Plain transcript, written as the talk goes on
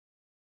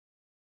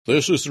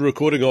This is the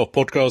recording of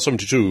Podcast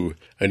 72.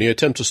 Any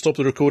attempt to stop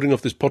the recording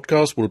of this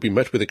podcast will be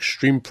met with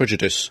extreme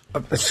prejudice.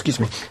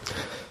 Excuse me.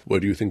 Where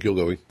do you think you're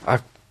going?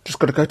 I've just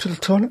got to go to the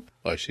toilet.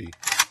 I see.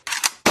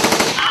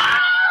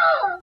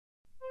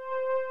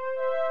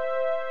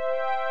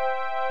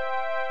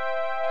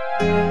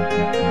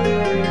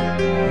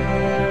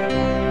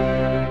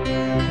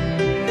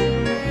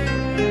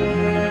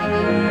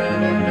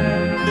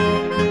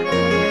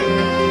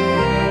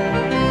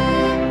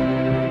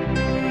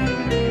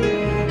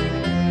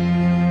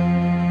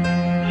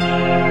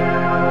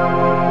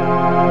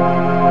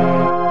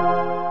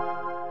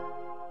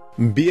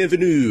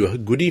 Bienvenue,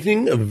 good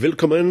evening,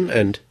 welcome,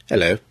 and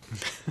hello.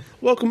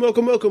 Welcome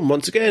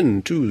once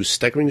again to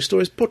Staggering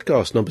Stories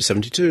Podcast number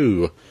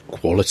 72.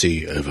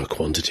 Quality over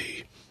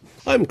quantity.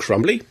 I'm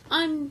Crumbly.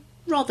 I'm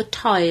rather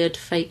tired,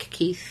 fake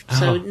Keith,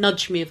 so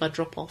nudge me if I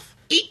drop off.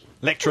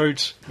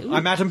 Electrodes. Ooh.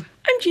 I'm Adam.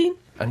 I'm Jean.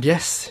 And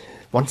yes,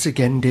 once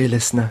again, dear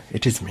listener,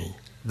 it is me,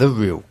 the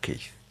real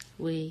Keith.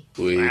 We.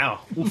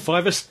 Wow. All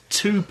 5 of us,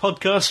 2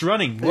 podcasts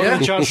running. What are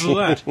the chances of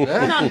that?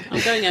 None.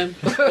 I'm going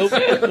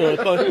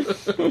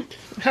home.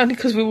 Only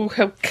because we all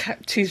held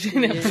captives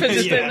in our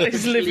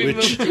president's living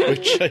room. We're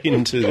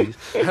chained to these.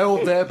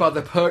 Held there by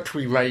the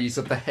pertwee rays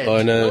of the head.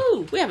 I know.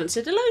 Oh, we haven't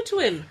said hello to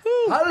him.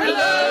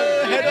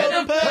 Hello, Head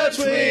of the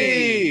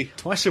Pertwee!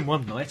 Twice in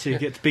one night to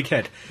get the big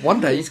head.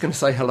 One day he's going to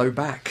say hello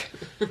back.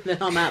 Then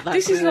I'm out that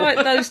This is door. like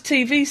those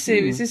TV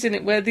series, isn't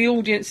it, where the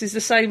audience is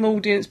the same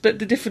audience but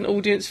the different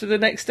audience for the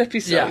next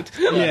episode.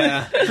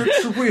 Yeah.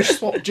 Should we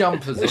swap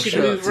jumpers? We or should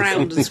shirts move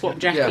round and swap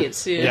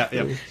jackets. Yeah.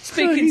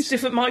 Speaking to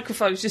different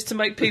microphones just to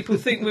make people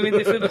think we're in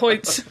different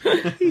points.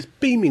 He's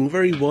beaming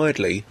very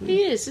widely.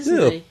 He is,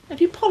 isn't Yeah. he? Have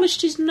you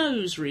polished his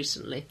nose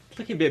recently?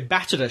 Looking a bit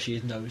battered, actually,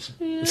 his nose.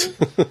 Yeah.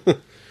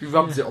 He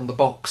rubs it on the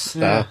box.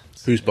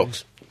 Whose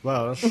box?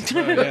 Well, that's...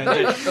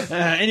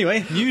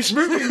 anyway, news.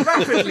 Moving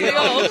rapidly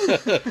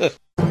on.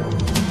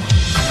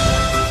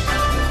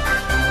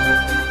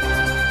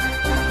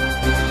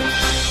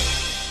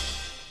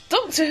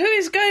 Doctor Who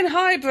is going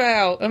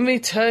highbrow and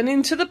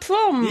returning to the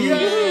prom.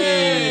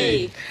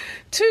 Yay!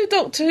 2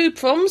 Doctor Who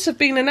proms have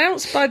been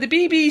announced by the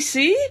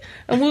BBC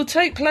and will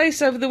take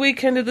place over the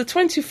weekend of the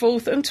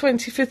 24th and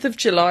 25th of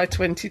July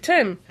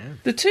 2010.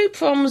 The 2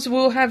 proms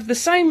will have the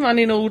same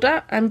running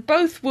order and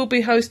both will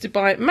be hosted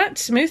by Matt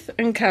Smith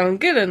and Karen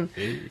Gillan,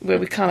 where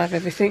we can't have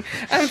everything,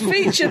 and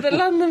feature the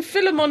London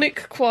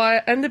Philharmonic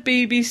Choir and the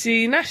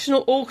BBC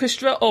National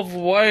Orchestra of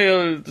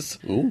Wales.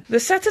 Ooh. The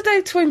Saturday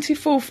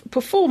 24th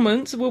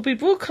performance will be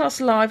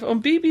broadcast live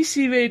on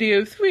BBC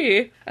Radio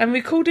 3 and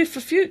recorded for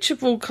future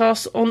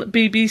broadcasts on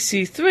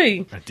BBC 3.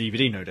 A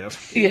DVD, no doubt.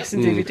 Yes,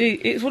 and DVD.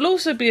 It will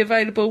also be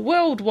available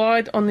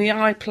worldwide on the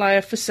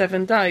iPlayer for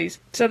 7 days.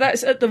 So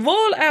that's at the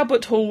Royal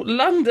Albert Hall,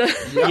 London.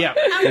 Yeah.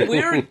 And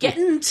we're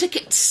getting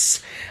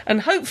tickets.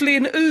 And hopefully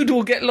an Ood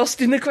will get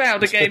lost in the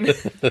crowd again.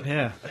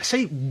 Yeah. They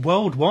say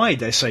worldwide,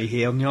 they say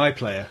here on the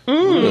iPlayer.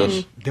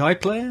 The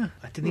iPlayer?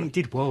 I didn't think it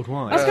did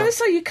worldwide. I was going to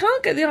say, you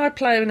can't get the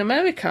iPlayer in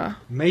America.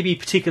 Maybe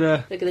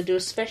particular... They're going to do a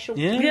special.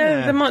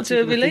 Yeah, they might do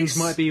a particular release. Things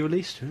might be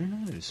released. Who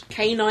knows?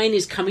 K9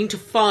 is coming to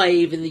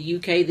 5 in the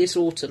UK this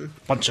autumn.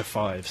 Bunch of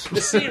 5s.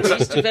 The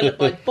series developed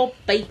by Bob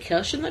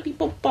Baker. Shouldn't that be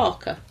Bob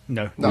Barker?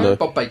 No. No,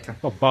 Bob Baker.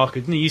 Bob Barker.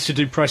 Didn't he used to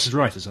do Price is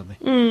Right or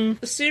something?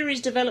 The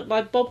series developed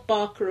by Bob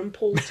Barker and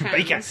Paul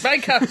Baker. Towns.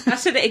 Baker. I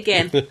said it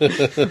again.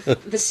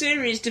 The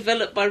series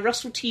developed by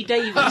Russell T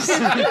Davies.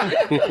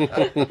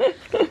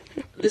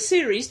 The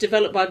series,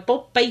 developed by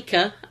Bob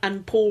Baker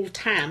and Paul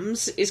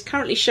Tams, is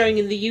currently showing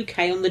in the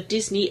UK on the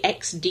Disney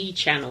XD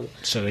channel.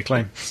 So they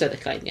claim. So they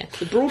claim, yeah.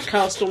 The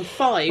broadcast on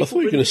 5... I thought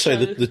you were going to say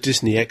the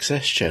Disney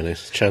XS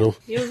channel.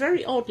 You're a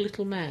very odd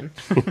little man.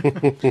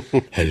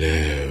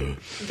 Hello.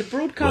 The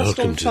broadcast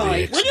Welcome on to the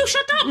 5... Will you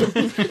shut up?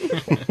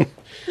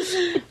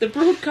 The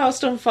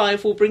broadcast on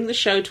 5 will bring the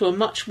show to a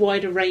much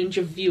wider range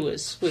of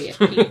viewers.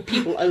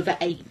 People over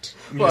 8.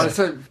 Well, it's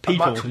a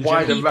People, much in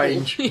wider general.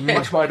 range. Yeah.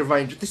 Much wider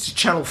range. This is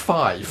Channel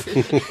 5.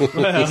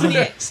 Disney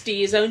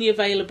XD is only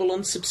available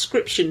on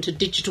subscription to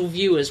digital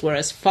viewers,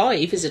 whereas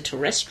 5 is a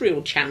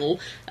terrestrial channel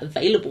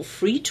available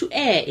free to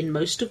air in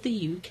most of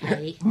the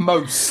UK.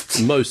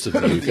 Most Most of the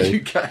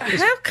UK. UK.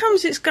 How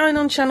comes it's going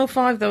on Channel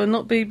 5 though and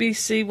not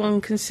BBC One,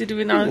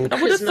 considering I would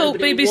have Because thought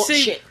nobody will watch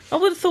BBC it. I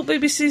would have thought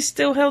BBC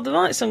still held the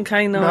rights on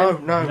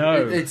K9.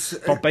 No. It's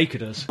Bob Baker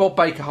does. Bob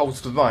Baker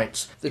holds the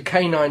rights. The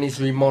K9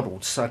 is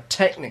remodelled, so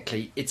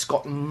technically it's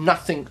got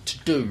nothing to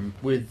do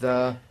with...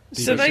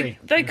 So BBC.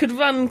 they could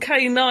run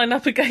K9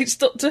 up against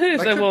Doctor Who if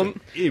They they could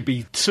want. It'd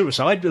be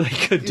suicide, but they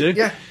could do.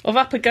 Yeah. Or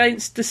up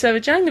against the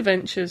Sarah Jane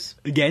Adventures.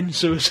 Again,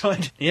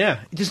 suicide. Yeah.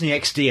 Disney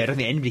XD, I don't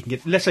think anybody can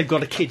get... Unless they've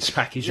got a kids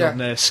package Yeah. on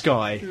their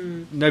Sky,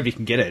 nobody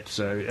can get it.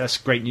 So that's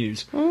great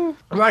news.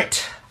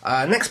 Right.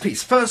 Next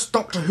piece. First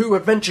Doctor Who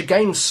Adventure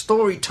Games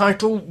story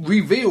title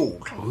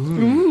revealed.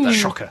 The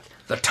shocker.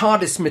 The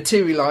TARDIS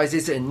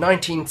materialises in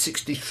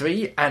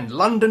 1963 and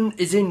London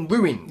is in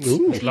ruins.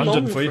 Bit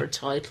London long for you. a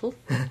title.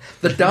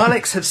 The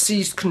Daleks have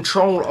seized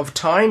control of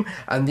time,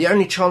 and the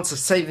only chance of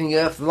saving the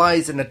Earth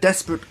lies in a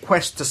desperate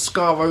quest to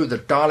Skaro, the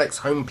Daleks'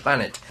 home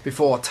planet,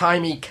 before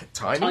Timey? That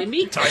timey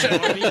Timey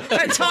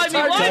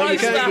wimey stuff.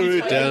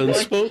 kangaroo down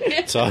spoke.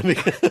 Timey.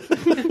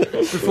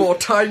 before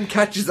time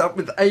catches up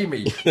with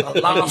Amy,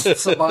 the last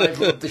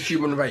survivor of the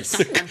human race.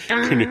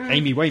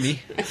 Amy Wamey.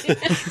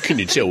 Can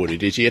you tell what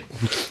it is yet?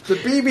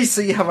 The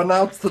BBC have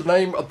announced the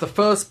name of the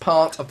first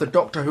part of the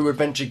Doctor Who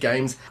Adventure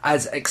Games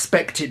as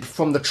expected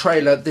from the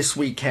trailer this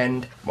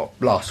weekend, well,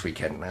 last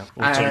weekend now,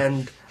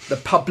 and the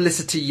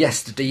publicity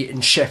yesterday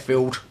in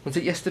Sheffield. Was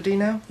it yesterday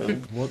now?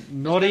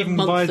 Not even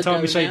month by the time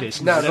ago we say now.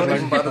 this. No, not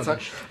even by the time.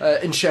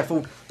 In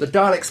Sheffield, the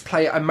Daleks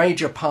play a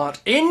major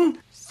part in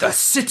the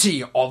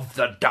City of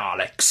the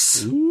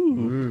Daleks.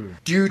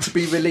 Due to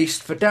be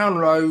released for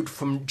download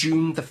from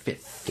June the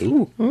 5th.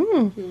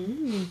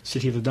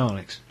 City of the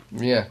Daleks.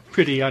 Yeah.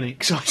 Pretty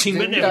unexciting,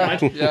 but never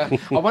mind. Yeah.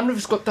 I wonder if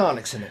it's got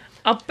Daleks in it.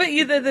 I bet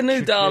you they're the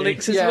new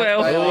Daleks as Yeah,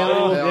 well. they are.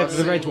 Oh, They are.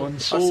 they're the red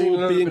ones. I've seen a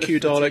All little B&Q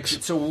bit of footage. Daleks.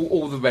 It's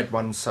all the red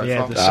ones so Yeah,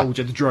 far. the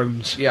soldier, the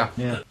drones. Yeah.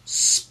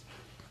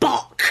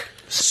 Spock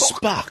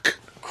Spock.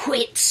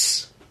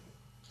 quits.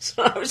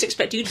 So I was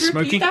expecting you to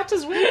Smoking? repeat that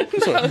as well.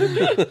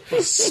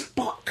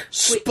 Spock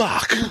quits.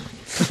 Spock.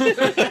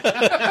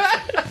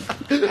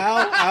 Ow,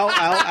 ow,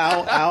 ow,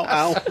 ow, ow,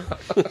 ow.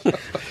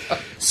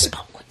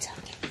 Spock quits.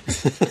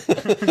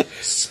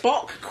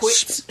 Spock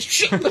quits.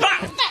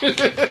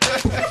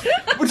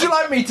 Would you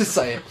like me to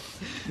say it?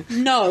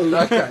 No.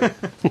 Okay.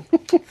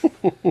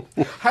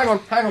 hang on.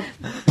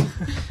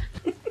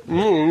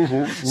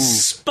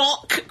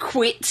 Spock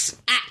quits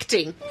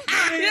acting.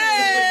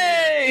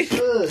 Yay!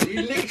 Ugh,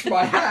 you licked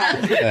my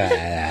hand.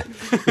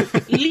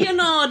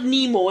 Leonard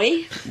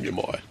Nimoy You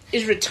might.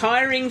 is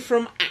retiring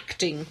from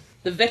acting.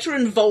 The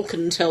veteran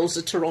Vulcan tells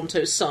the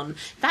Toronto Sun.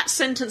 That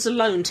sentence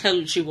alone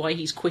tells you why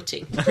he's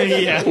quitting.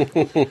 Yeah.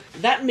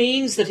 That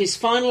means that his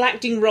final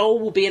acting role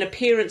will be an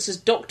appearance as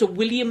Dr.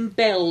 William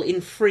Bell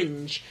in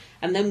Fringe,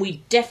 and then we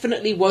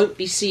definitely won't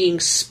be seeing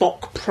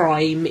Spock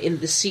Prime in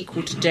the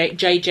sequel to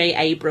J.J.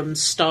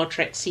 Abrams' Star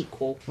Trek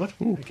sequel. What?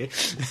 Okay.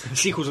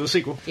 Sequel to the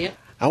sequel. Yep.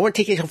 I want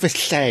to get off the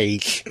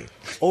stage.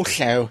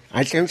 Also,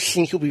 I don't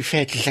think it'll be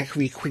fair to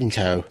Zachary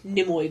Quinto.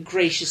 Nimoy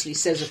graciously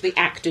says of the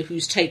actor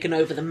who's taken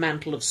over the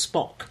mantle of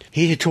Spock.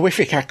 He's a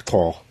terrific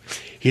actor.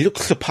 He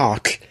looks the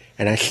part,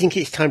 and I think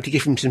it's time to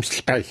give him some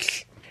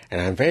space.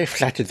 And I'm very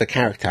flattered the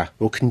character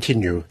will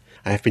continue.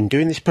 I have been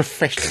doing this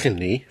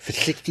professionally for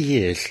 60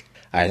 years.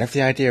 I love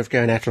the idea of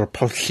going out on a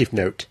positive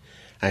note.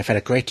 I've had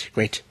a great,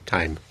 great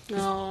time.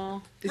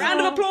 Aww. Round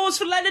of applause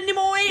for Leonard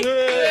Nimoy!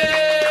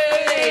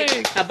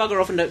 Now bugger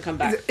off and don't come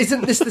back.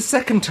 Isn't this the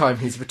second time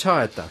he's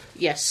retired, though?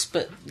 Yes,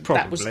 but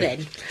that was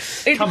Probably.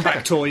 then.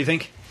 Comeback tour, you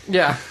think?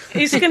 Yeah.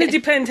 It's going to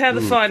depend how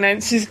the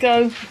finances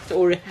go.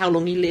 Or how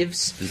long he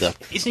lives.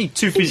 Isn't he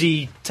too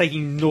busy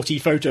taking naughty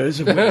photos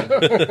of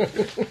women?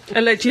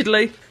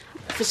 Allegedly.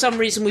 For some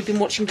reason, we've been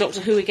watching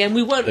Doctor Who again.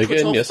 We weren't put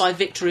Again, off yes. by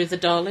Victory of the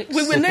Daleks.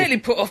 We were nearly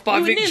put off by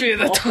We were Victory of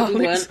nearly the put off, but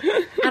we Daleks.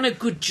 weren't. And a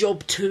good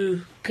job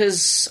too,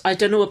 because I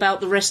don't know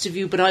about the rest of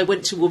you, but I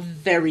went to a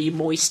very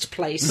moist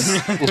place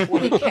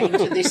when it came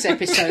to this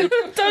episode.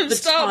 Don't The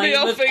start me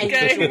Time off of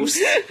again. Angels.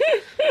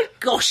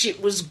 Gosh,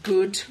 it was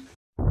good.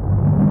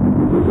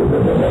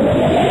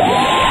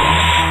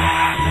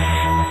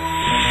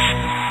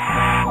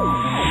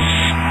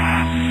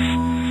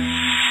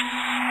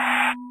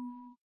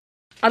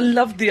 I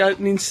loved the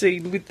opening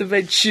scene with the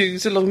red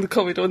shoes along the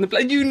corridor and the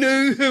black. You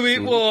knew who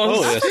it was.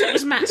 Oh, yes. It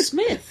was Matt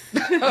Smith.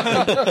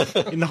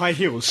 In the high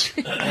heels.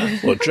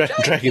 Well,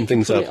 dragging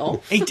things Put it up.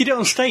 off. He did it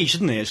on stage,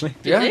 didn't he, actually?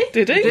 Yeah.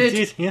 Did he? He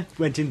did, yeah.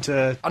 Went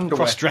into Underwear.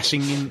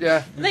 cross-dressing in...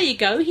 Yeah. There you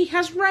go. He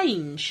has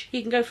range.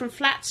 He can go from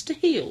flats to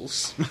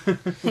heels.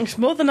 It's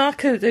more than I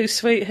could do,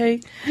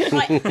 sweetie.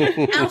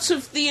 Right, out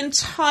of the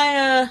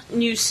entire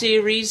new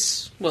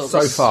series, well,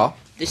 So far.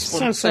 this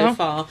one So so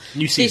far,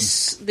 New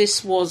season.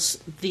 this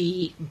was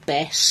the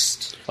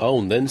best. Oh,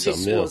 and then some,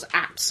 This yeah. was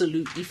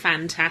absolutely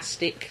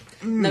fantastic.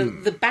 No,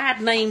 the bad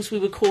names we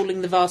were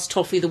calling the Vast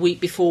Toffee the week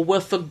before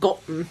were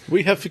forgotten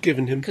We have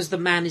forgiven him. because the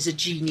man is a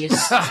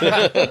genius,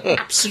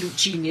 absolute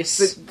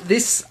genius.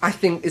 This, I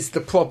think, is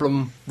the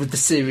problem with the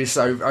series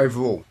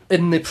overall.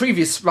 In the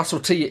previous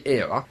Russell T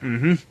era,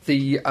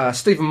 the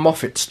Stephen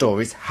Moffat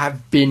stories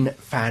have been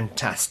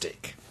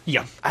fantastic.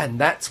 Yeah. And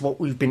that's what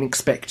we've been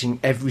expecting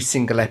every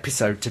single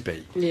episode to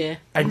be. Yeah.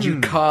 And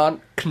you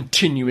can't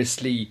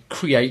continuously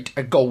create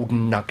a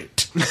golden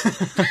nugget.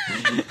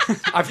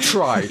 I've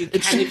tried.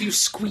 Can if you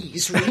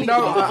squeeze really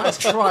No, hard. I've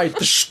tried.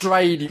 The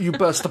strain, you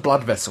burst the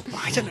blood vessel.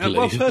 I don't know.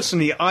 Well,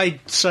 personally, I'd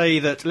say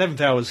that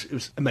 11th Hour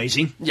was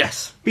amazing.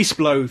 Yes. Beast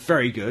Below,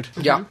 very good.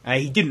 Yeah.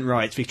 He didn't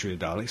write Victory of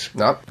the Daleks.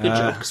 No. Good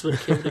job, because would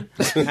have killed him.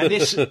 And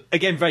this,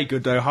 again, very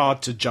good, though.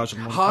 Hard to judge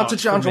on one Hard to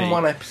part judge for on me.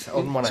 one episode.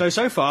 On one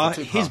So far,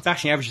 two his parts.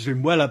 batting average has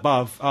been well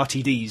above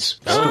RTD's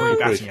story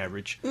batting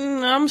average.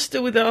 I'm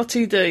still with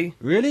RTD.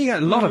 Really? A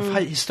lot of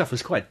his stuff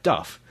was quite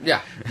duff.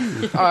 Yeah.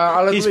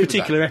 I'll agree His with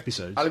particular that.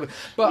 episodes. I'll agree.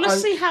 But Let's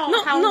I'm- see how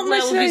Not well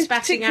necessarily his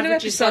batting particular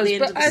average is by episodes, the end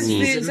but of the as the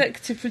season.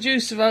 executive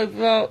producer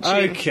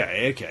overarching.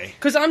 Okay.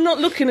 Because I'm not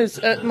looking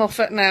at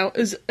Moffat now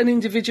as an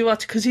individual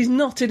writer, because he's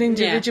not an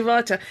individual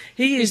writer.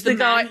 He is He's the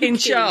guy man who in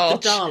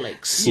killed charge. The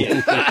Daleks.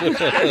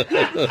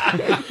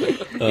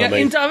 Yeah,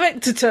 in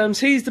director terms,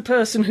 he's the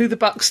person who the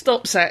buck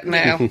stops at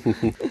now.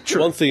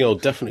 One thing I'll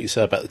definitely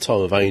say about the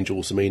Time of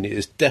Angels, I mean, it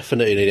is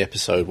definitely an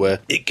episode where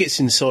it gets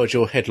inside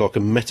your head like a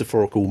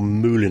metaphorical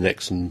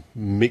Moulinex and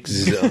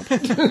mixes it up.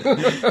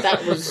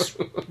 That was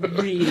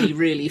really,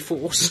 really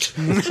forced.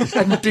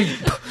 and deep.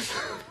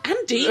 And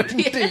deep.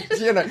 Yeah. Deep,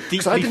 you know,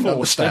 because I didn't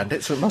forced, understand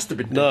it, so it must have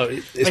been deep. No,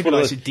 it's Maybe one, of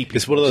I those, said deeply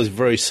it's one of those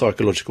very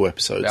psychological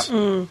episodes.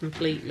 Yeah.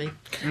 Completely.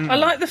 I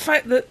like the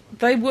fact that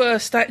they were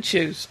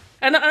statues.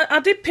 And I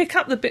did pick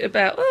up the bit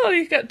about,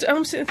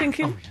 I'm sitting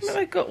thinking,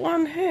 they've got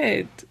one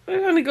head. They've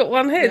only got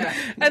one head. Yeah.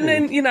 And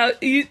then,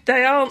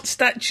 they aren't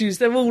statues,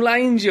 they're all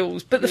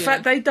angels. But the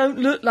fact they don't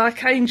look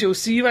like angels,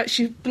 so you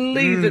actually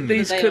believe that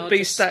these They could are be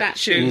just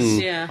statues.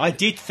 Yeah. I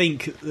did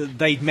think that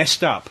they'd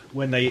messed up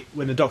when the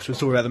Doctor was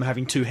talking about them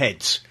having two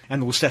heads,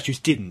 and all the statues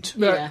didn't.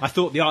 Yeah. I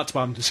thought the art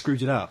department had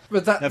screwed it up.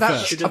 But that at a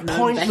first. Should have known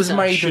point was better.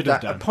 made Should of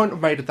have that. A done. point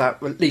was made of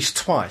that at least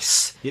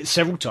twice. Yeah,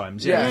 several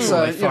times. Yeah, before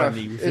so they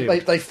finally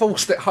revealed. they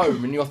forced it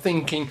home, and you're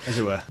thinking, As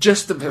it were.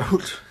 just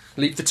about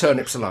leave the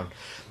turnips alone.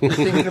 You're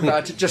thinking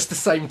about it just the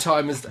same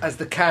time as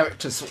the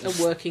characters. Sort of,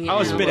 Are working it I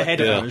was a out. bit ahead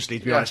of Yeah. it, honestly,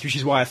 to be Yeah. honest, which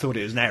is why I thought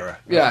it was an error.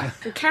 yeah,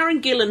 Well,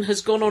 Karen Gillan has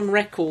gone on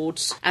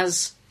records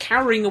as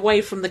cowering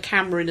away from the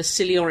camera in a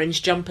silly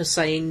orange jumper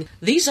saying,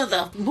 "These are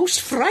the most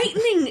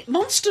frightening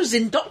monsters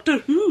in Doctor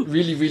Who,"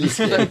 really, really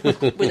scary.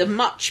 with a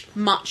much,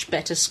 much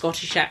better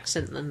Scottish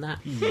accent than that.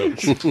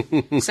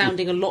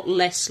 Sounding a lot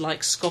less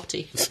like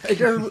Scotty.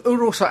 It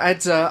also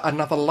adds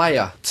another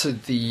layer to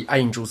the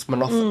Angels'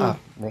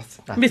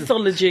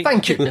 Mythology.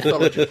 Thank you,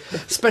 mythology.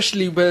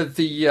 Especially with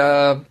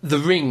the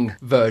ring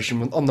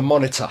version on the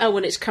monitor. Oh,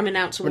 when it's coming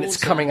out towards when it's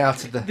coming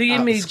out of the The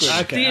out image,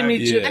 screen. Okay, the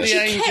image yeah. of And the she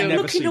kept angel.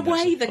 Never looking seen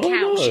away that. the couch.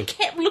 no. She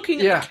kept looking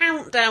at Yeah. the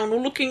countdown or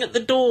looking at the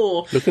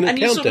door. Looking at and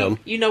you sort countdown? of,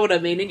 you know what I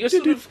mean? And you're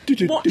sort of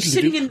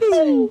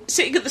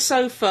sitting at the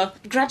sofa,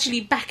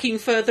 gradually backing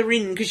further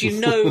in because you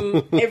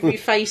know every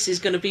face is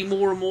going to be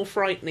more and more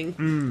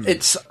frightening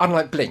It's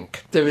unlike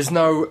Blink. There is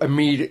no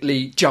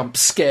immediately jump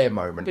scare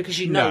moment. because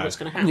you know No. what's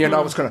going to happen. You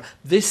know what's going to...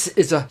 This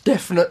is a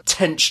definite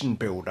tension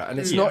builder, and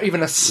it's not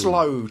even a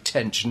slow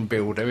tension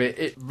builder.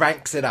 It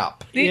ranks it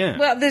up. Yeah.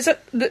 Well,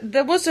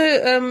 there was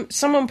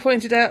someone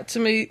pointed out to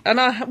me, and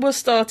I was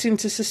starting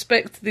to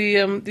suspect the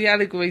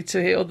allegory to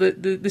it, or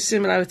the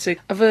similarity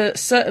of a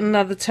certain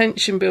other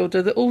tension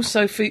builder that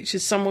also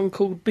features someone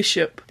called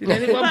Bishop. Did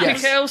anyone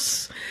Yes. pick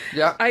else?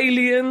 Yeah.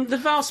 Alien. The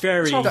vast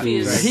Very majority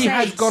good. has He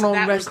has said gone on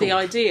that was the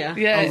record. idea.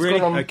 Yeah. He's really?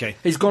 gone on, Okay.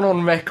 He's gone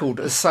on record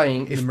as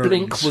saying if Marines.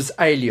 Blink was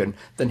Alien,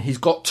 then he's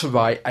got to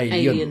write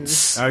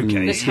Aliens.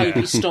 Okay. Let's hope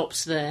he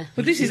stops there.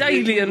 But this is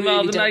Alien really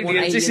rather than don't want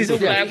Aliens. This is all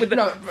aliens. out with the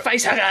No,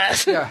 face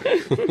huggers.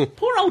 Yeah.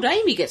 Poor old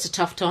Amy gets a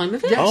tough time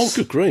of it. Yes. Oh,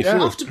 good grief. Yeah.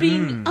 yeah. After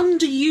being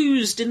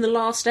underused in the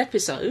last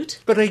episode.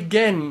 But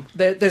again,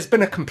 there's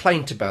been a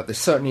complaint about this,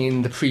 certainly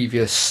in the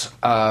previous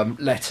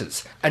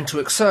letters. And to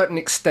a certain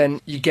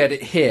extent, you get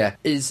it here,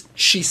 is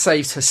she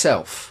saves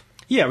herself.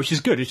 Yeah, which is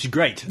good, which is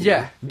great.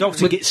 Yeah. The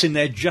Doctor With- gets in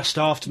there just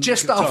after the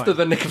Just nick of after time.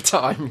 the nick of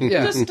time.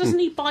 Yeah. Doesn't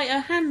he bite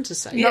her hand to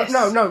say No, it?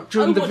 no.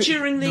 During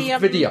during the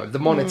video, the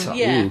monitor.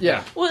 Yeah.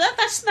 Yeah. Well,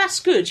 that's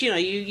good. You know,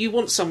 you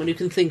want someone who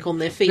can think on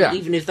their feet, Yeah.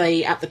 even if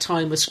they at the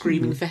time were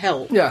screaming for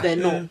help. Yeah. They're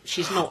not.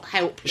 She's not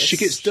helpless. She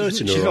gets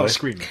dirt in She's her Oh, not eye.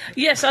 screaming.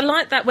 Yes, I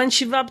like that when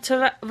she rubbed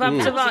her eye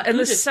and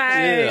the good.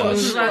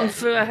 sand Yeah. ran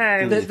through her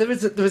hand. There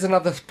is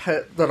another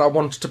pet that I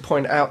wanted to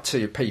point out to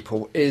you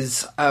people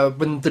is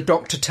when the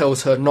Doctor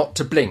tells her not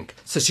to blink,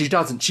 so she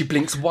doesn't. She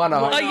blinks one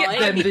eye, One eye.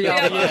 then the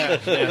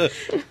other.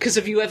 Because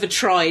have you ever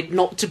tried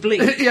not to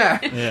blink? Yeah.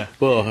 Yeah.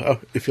 Well,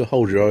 if you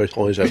hold your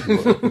eyes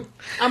open.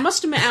 I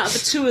must admit, out of the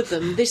two of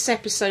them, this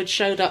episode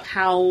showed up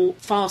how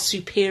far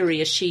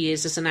superior she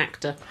is as an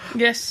actor.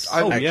 Yes.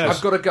 yes.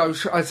 I've got to go,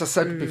 as I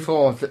said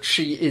before, that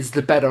she is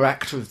the better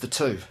actor of the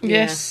two.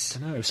 Yes.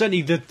 No,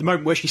 certainly the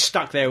moment where she's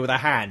stuck there with her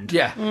hand.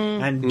 Yeah.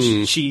 And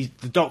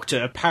the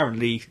Doctor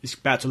apparently is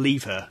about to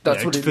leave her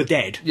That's what for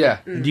dead. Yeah.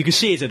 And you can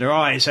see it in her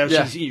eyes, how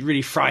Yeah. she's really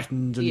very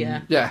frightened. And,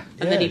 Yeah. Yeah.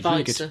 And then he it's really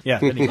bites good. her. Yeah,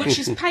 then he Which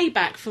is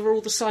payback for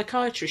all the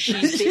psychiatrists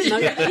she's bitten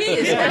over the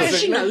years. Now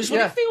she knows what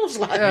Yeah. it feels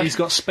like. And he's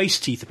got space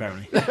teeth,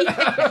 apparently.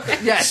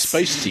 Yes.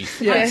 Space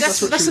teeth. Yes.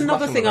 That's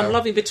another thing I'm about.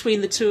 loving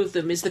between the two of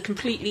them is the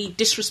completely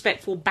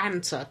disrespectful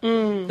banter.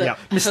 Yeah.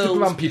 Mr.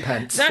 Grumpy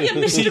Pants. Yeah,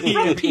 Mr.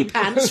 Grumpy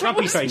Pants.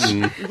 Grumpy face.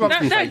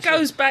 That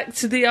goes back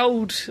to the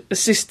old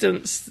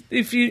assistants.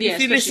 If you Yeah,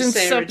 listen to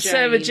especially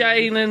Sarah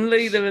Jane and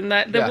Leela and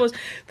that, Yeah.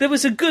 there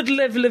was a good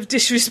level of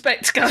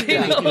disrespect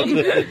going on.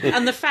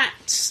 And the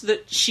fact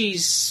that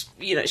she's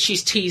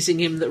teasing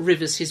him that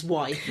River's his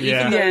wife, Yeah.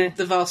 even though Yeah.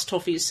 the vast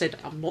toffee has said,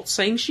 I'm not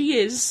saying she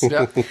is.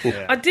 Yeah.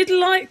 I did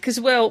like as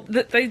well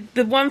that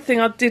the one thing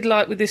I did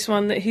like with this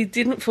one that he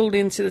didn't fall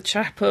into the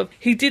trap of,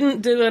 he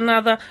didn't do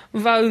another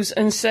Rose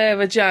and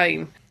Sarah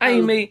Jane,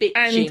 Amy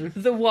bitching. and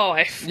the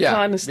wife Yeah,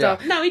 kind of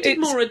stuff. No, he did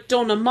more a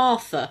Donna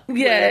Martha,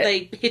 where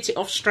they hit it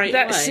off straight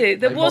That's away. it.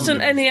 There They wasn't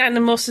bonded. any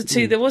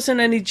animosity, there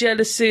wasn't any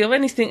jealousy or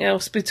anything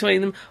else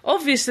between them.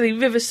 Obviously,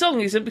 River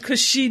Song isn't because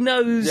she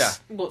knows Yeah.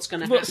 What's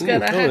going to what's happen?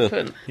 going to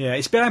happen. Yeah,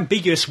 it's a bit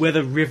ambiguous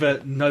whether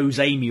River knows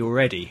Amy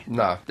already.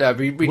 No. Yeah,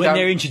 we When don't...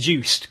 they're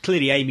introduced,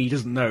 clearly Amy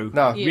doesn't know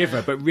No.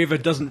 River, but River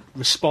doesn't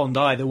respond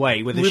either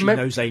way, whether she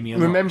knows Amy or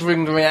not.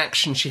 Remembering the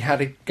reaction she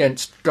had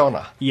against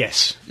Donna.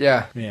 Yes.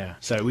 Yeah. Yeah.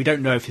 So we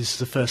don't know if this is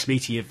the first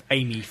meeting of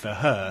Amy for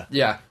her.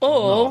 Yeah.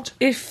 Or Not.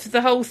 if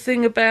the whole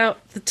thing about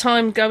the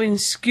time going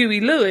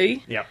skewy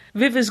Louis, Yeah.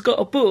 River's got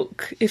a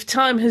book. If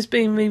time has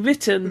been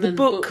rewritten, the Then the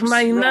book book's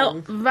may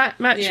wrong. not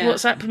match Yeah.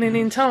 what's happening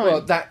in time.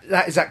 Well, that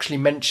is actually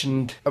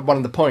mentioned at one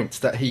of the points,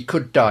 that he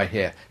could die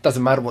here.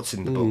 Doesn't matter what's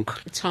in the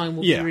book. Time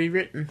will Yeah. be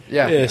rewritten.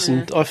 Yeah. Yes,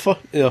 and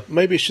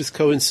maybe it's just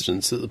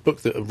coincidence that the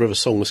book that River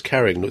Song was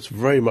carrying looks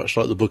very much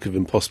like the Book of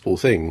Impossible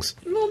Things.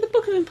 No, the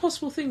Book of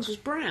Impossible Things was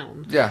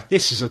brown. Yeah.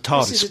 This is a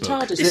TARDIS This is a book.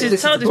 TARDIS. This is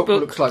the TARDIS book.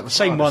 looks like the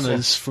Same TARDIS, one yeah.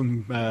 as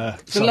from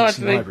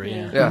Sanderson library.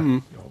 yeah. Yeah.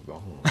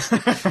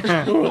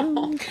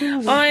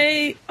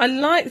 I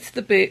liked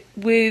the bit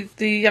with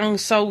the young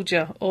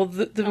soldier, or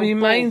the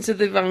remains of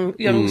the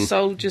young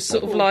soldier,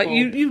 sort of like,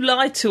 you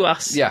lied to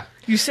us. Yeah.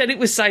 You said it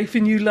was safe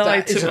and you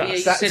lied That is to a- Yeah, us.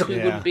 you That said is we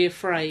a- wouldn't be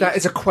afraid. That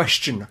is a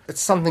question. It's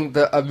something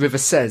that River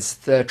says.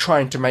 They're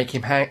trying to make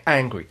him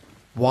angry.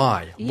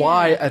 Why?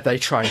 Why are they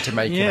trying to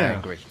make him Yeah.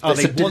 angry? Are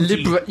It's they a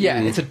deliberate. wanting-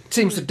 Yeah, it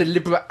seems a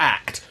deliberate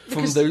act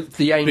from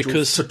the angels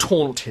Because- to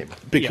taunt him.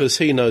 Because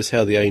he knows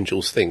how the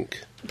angels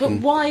think. But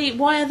why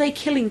are they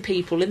killing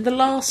people? In the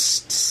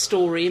last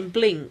story, in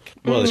Blink,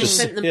 Well, they they just-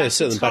 sent them yeah, back,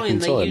 sent in them back time. in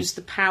They time. used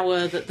the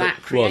power that Well,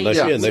 created.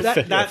 yeah, and they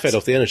So fed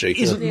off the energy.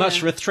 Isn't Yeah. much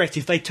of a threat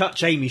if they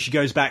touch Amy. She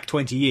goes back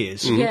 20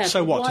 years. Yeah, So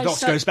but what? why The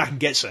Doctor goes back and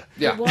gets her.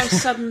 Yeah. But why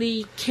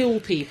suddenly kill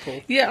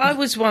people? Yeah, I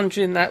was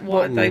wondering that,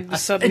 why they were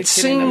suddenly It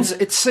killing seems.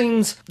 them. It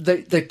seems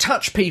they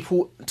touch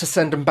people to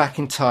send them back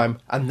in time,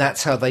 and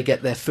that's how they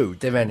get their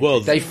food, their energy. Well,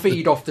 they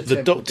feed off the. The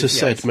temple Doctor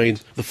said, yes. I mean,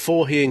 the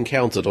four he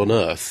encountered on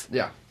Earth,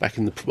 Yeah. back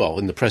in the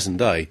present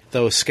day, they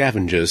were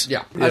scavengers.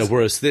 Yeah.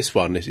 Whereas this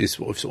one is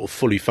sort of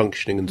fully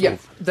functioning and Yeah,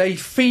 they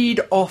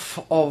feed off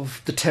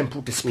of the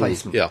temple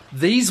displacement. yeah.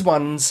 These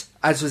ones,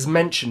 as was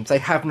mentioned, they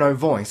have no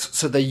voice,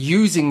 so they're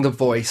using the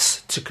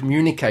voice to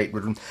communicate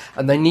with them,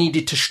 and they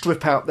needed to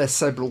strip out their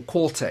cerebral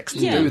cortex to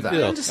do that. I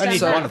Yeah. understand I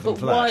need that, one of them but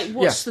for why? that.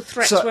 What's Yeah. the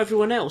threat So- to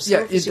everyone else? yeah,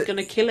 They're obviously it- going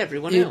to kill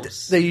everyone You,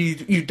 else.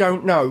 you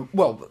don't know.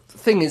 Well, the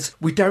thing is,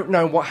 we don't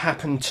know what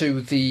happened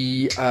to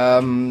the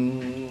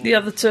The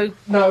other two.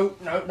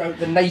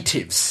 the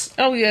natives.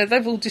 Oh, yeah,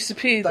 they've all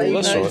disappeared. They haven't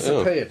that's they?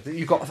 right, yeah. disappeared.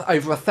 You've got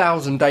over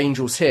 1,000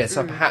 angels here,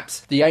 so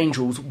perhaps the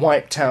angels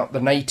wiped out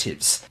the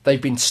natives.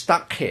 They've been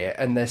stuck here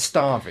and they're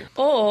starving.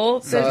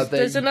 Or So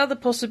there's another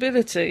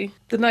possibility.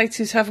 The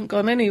natives haven't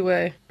gone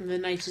anywhere. And the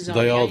natives are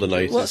They are the angels.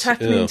 natives. What's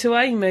happening yeah. to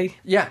Amy?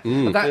 Yeah,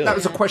 that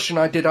was a question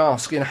I did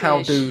ask.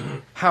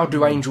 How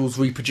do angels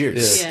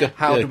reproduce? Yeah.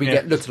 How do we Yeah.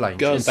 get little angels?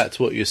 Going back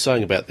to what you were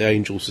saying about the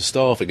angels are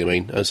starving, I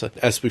mean,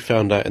 as we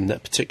found out in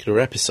that particular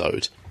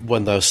episode,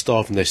 when they were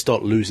starving, they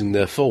start losing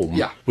their form.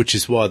 Yeah. Which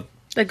is why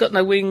They've got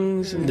no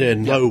wings. And they're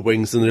no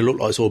wings and they look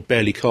like sort of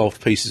barely carved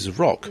pieces of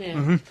rock.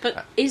 Yeah.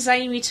 But is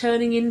Amy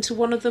turning into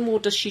one of them, or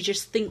does she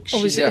just think she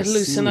or is it Yes.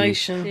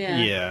 hallucination? Yeah.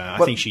 Yeah, I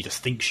But think she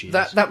just thinks she is.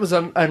 That was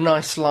a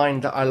nice line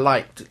that I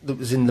liked that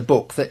was in the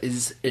book.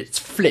 It's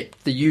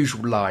flipped the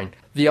usual line.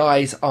 The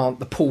eyes aren't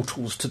the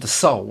portals to the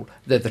soul;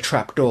 they're the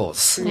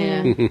trapdoors.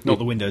 Yeah. Not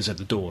the windows of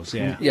the doors,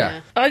 yeah. Yeah.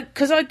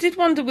 Because I did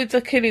wonder with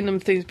the killing them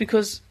things,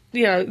 because,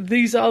 you know,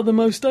 these are the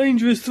most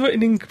dangerous,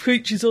 threatening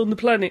creatures on the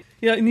planet,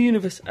 you know, in the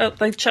universe.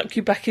 They chuck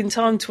you back in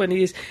time 20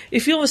 years.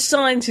 If you're a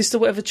scientist or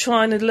whatever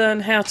trying to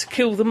learn how to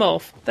kill them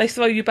off, they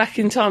throw you back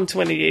in time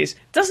 20 years.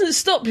 Doesn't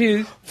stop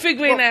you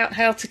figuring out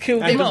how to kill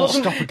And them it off.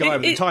 doesn't stop a guy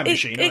with a time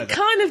machine It either.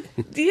 kind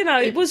of, you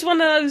know, it was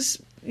one of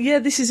those, yeah,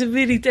 this is a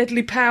really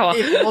deadly power.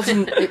 It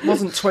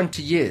wasn't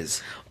 20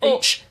 years.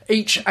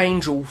 each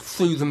angel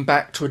threw them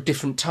back to a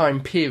different time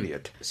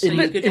period. So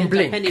you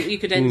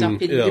could end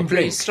up in Blink.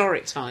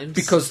 prehistoric times.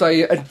 Because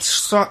they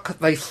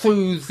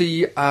threw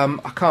the,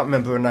 I can't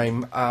remember her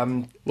name,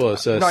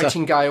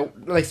 Nightingale.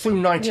 They threw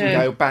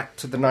Nightingale back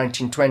to the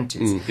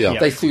 1920s.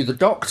 They threw the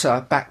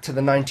Doctor back to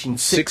the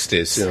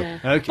 1960s.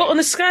 Okay. But on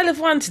a scale of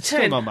 1 to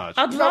 10, not much.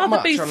 I'd Not rather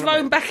much, be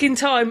thrown back in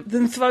time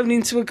than thrown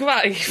into a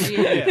grave.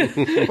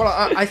 Well,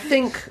 I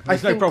think...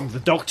 There's no problem with the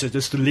Doctor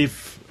just to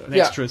live an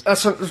extra...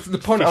 that's the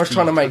point I was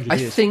trying to make. 50 I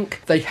years.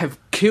 think they have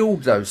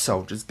killed those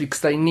soldiers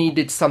because they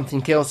needed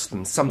something else from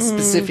them, some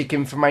specific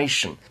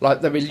information.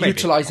 Like they were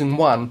utilising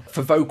one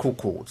for vocal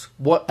cords.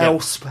 What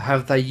else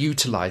have they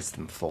utilised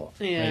them for?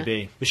 Yeah.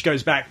 Maybe. Which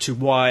goes back to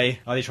why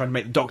are they trying to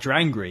make the Doctor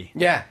angry?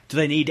 Yeah. Do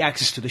they need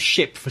access to the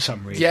ship for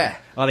some reason? Yeah.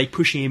 Are they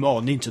pushing him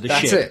on into the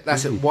That's ship?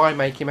 it. Why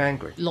make him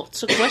angry?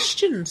 Lots of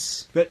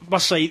questions. But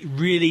must say,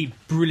 really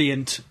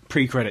brilliant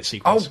pre-credit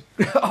sequence.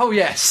 Oh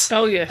yes.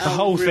 Oh, yes. The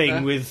whole River.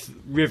 thing with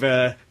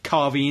River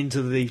carving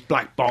into the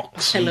black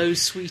box. Hello,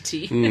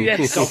 sweetie.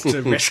 Yes.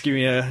 Doctor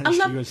rescuing her.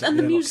 And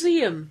the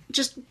museum,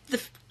 just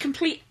the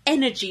complete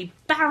energy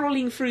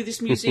barrelling through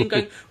this museum,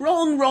 going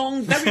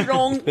wrong, very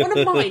wrong. One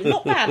of mine,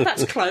 not bad.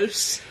 That's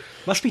close.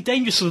 Must be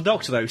dangerous for the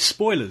Doctor, though.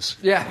 Spoilers.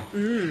 Yeah.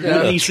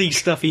 He sees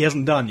stuff he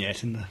hasn't done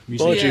yet in the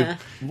museum. Mind Yeah.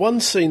 you, one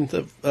scene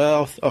that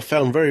I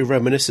found very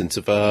reminiscent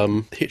of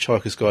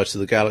Hitchhiker's Guide to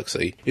the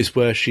Galaxy is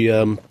where she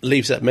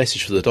leaves that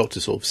message for the Doctor,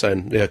 sort of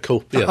saying, "Yeah,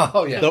 cool, yeah,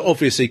 Oh, yeah. they're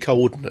obviously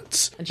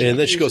coordinates." And she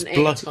then she got use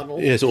an air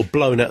tunnel. sort of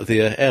blown out of the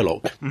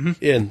airlock. And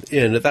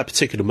at that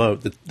particular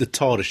moment, the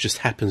TARDIS just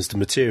happens to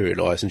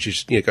materialise, and she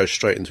just goes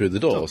straight in through the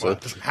door. Well, So,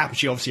 it doesn't happen.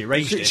 She obviously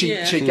arranged it.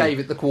 She gave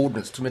it the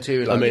coordinates to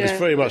materialise. I mean, Yeah. it's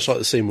very much like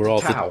the scene where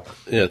Arthur. Tau.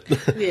 Yeah,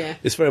 Yeah.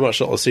 it's very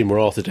much like the scene where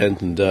Arthur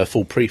Dent and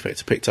Full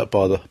Prefect are picked up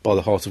by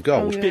the Heart of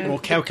Gold. Oh, A bit more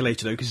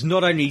calculated, though, because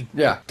not only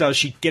does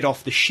she get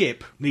off the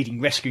ship,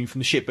 needing rescuing from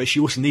the ship, but she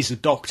also needs a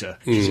doctor.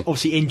 She's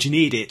obviously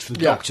engineered it for the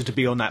doctor to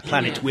be on that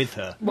planet with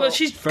her. Well,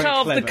 she's very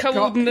carved the clever.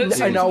 coordinates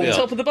An into old- the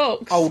top of the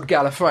box. Old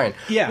Gallifreyan.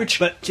 Yeah, Which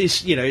but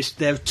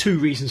there are two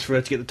reasons for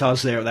her to get the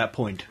TARDIS there at that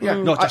point. Yeah.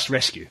 Not just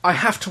rescue. I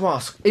have to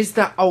ask: is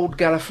that old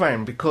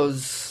Gallifreyan?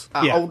 Because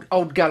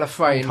old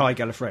Gallifreyan High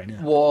Gallifreyan,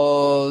 yeah.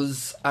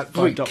 was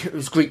Greek. Doc- It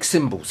was Greek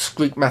symbols,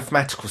 Greek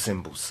mathematical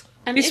symbols.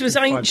 And This was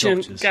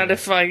ancient Doctors, yeah.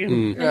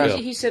 Gallifreyan. And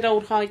he said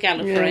old High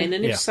Gallifreyan,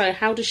 and if Yeah. so,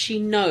 how does she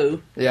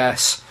know?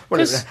 Yes. Well,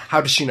 'Cause-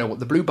 how does she know what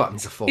the blue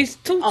buttons are for? He's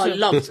taught I her.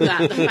 loved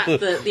that. The fact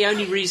that the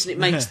only reason it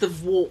makes the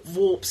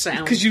warp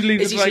sound 'Cause you leave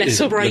is the he's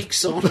left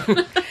brakes the on. brakes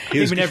on.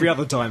 Even every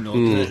other time, not.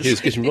 He was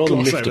getting rather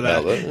Gloss miffed over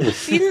about that.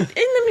 that. In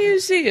the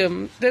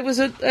museum, there was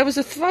a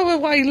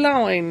throwaway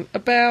line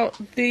about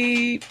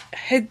the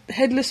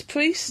headless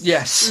priests.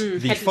 Yes. The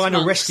Headless final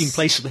monks. resting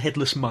place of the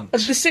headless Of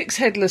monks. the 6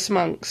 headless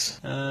monks.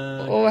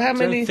 Or how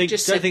many?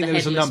 Just Don't said think the there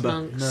was a headless number.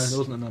 monks. No, there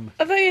wasn't a number.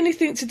 Are they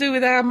anything to do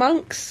with our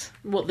monks?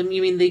 What,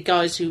 you mean the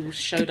guys who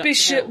showed up?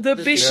 Bishop, to help?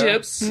 the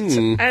bishops,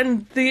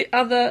 and the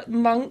other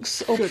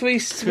monks or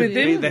priests with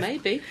be him? that-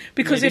 Maybe.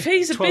 Because maybe if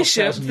he's a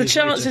 12,000 bishop, the years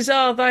chances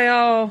are they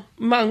are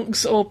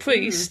monks or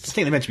priests. I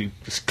think they're meant to be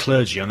just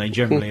clergy, aren't they,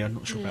 generally? I'm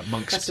not sure about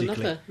monks That's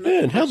particularly. another.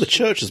 Yeah, and how the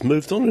church has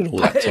moved on in all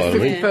that time. I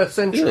mean, 51st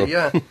century,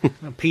 yeah.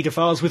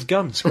 Paedophiles with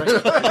guns. Great.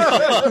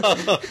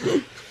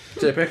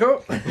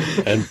 Typical.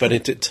 and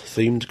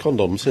Benedict-themed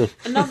condoms. Yeah.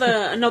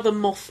 Another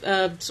moth,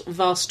 sort of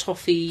vast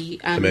toffee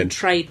Amen.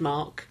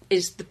 trademark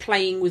is the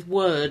playing with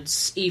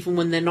words, even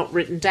when they're not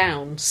written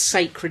down.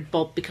 Sacred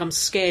Bob becomes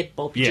scared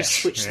Bob. You just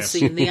Yes, switch the yes.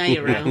 C and the A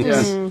around.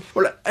 Yeah.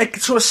 Well,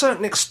 to a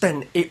certain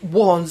extent, it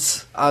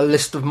was a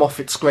list of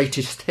Moffat's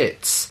greatest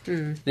hits.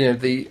 You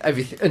know,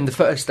 everything in the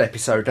first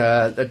episode,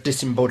 the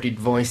disembodied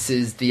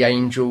voices, the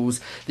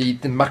angels, the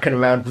mucking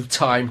around with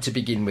time to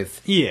begin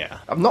with. Yeah.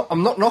 I'm not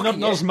knocking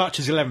Not it. as much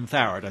as 11th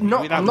Hour, I don't Not-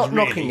 think. That I'm was not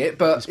knocking really it,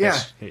 but, his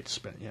best hits,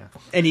 but yeah.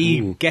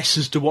 Any guess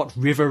as to what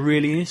River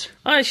really is?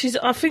 I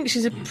think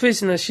she's a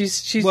prisoner. She's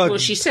Well,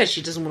 she says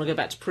she doesn't want to go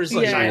back to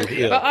prison. yeah,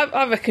 Yeah. but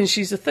I reckon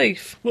she's a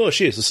thief. Well,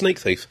 she is a sneak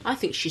thief. I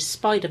think she's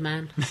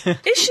Spider-Man.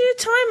 Is she a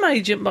time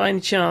agent by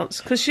any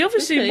chance? Because she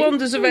obviously Could be.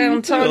 wanders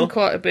around time Yeah.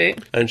 quite a bit.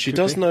 And she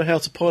does know how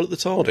to pilot the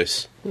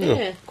TARDIS.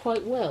 Yeah,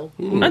 quite well.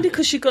 Only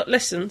because she got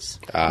lessons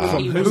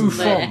He wasn't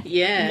there. from?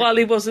 Yeah. while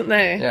he wasn't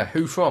there. Yeah,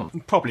 who from?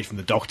 Probably from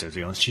the Doctor, to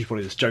be honest. She's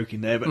probably just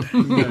joking there, but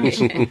who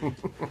knows?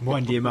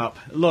 Winding him up.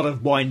 A lot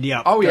of winding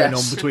up Oh, going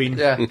yes. on between...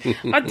 Yeah.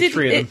 I did.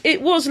 Three of them.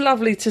 It was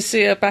lovely to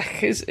see her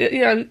back. As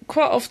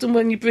quite often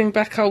when you bring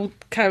back old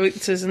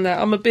characters and that,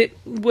 I'm a bit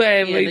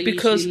wary Yeah, they're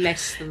because usually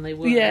less than they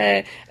were.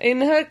 yeah,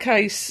 in her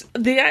case,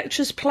 the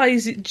actress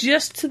plays it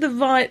just to the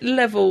right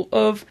level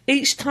of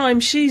each time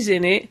she's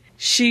in it,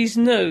 she's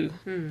new.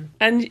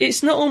 And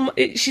it's not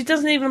she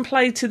doesn't even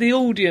play to the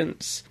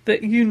audience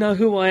that you know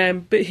who I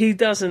am, but he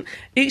doesn't.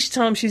 Each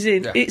time she's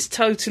in, Yeah. it's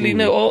totally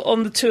new, or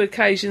on the 2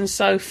 occasions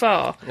so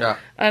far. Yeah.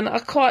 And I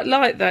quite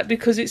like that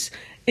because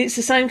it's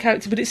the same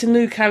character, but it's a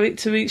new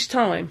character each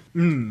time.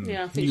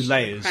 Yeah, I think New she's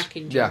layers.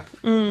 cracking. Yeah.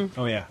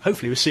 Oh yeah,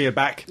 hopefully we'll see her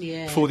back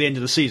Yeah. before the end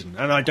of the season.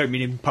 And I don't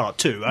mean in part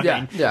 2. I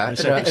mean Yeah,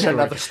 in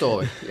another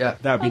story. Yeah.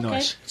 That would be Okay,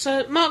 nice.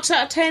 so marks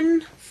out of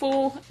 10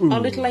 for our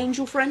little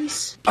angel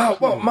friends. Oh,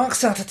 well,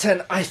 marks out of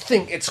 10, I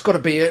think it's got to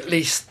be at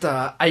least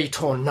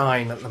 8 or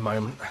 9 at the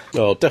moment.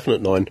 Oh,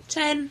 definite 9.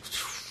 10.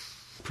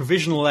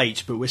 Provisional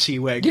 8, but we'll see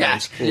where it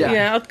goes.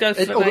 Yeah, I'd go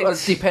for It an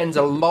 8. depends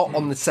a lot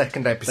on the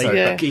second episode.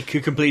 Yeah. It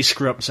could completely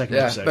screw up the second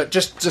Yeah, episode. but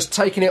just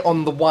taking it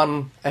on the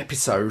one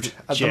episode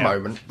at the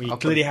moment. We I've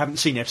clearly haven't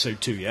seen episode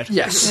 2 yet.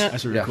 Yes.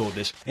 As we Yeah. record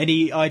this.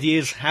 Any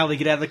ideas how they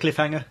get out of the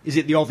cliffhanger? Is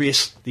it the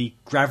obvious, the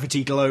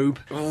gravity globe?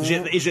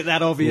 Is it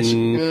that obvious?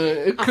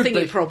 It I could think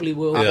be. it probably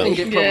will. I think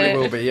it probably Yeah.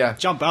 will be, yeah.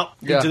 Jump up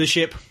Yeah. into the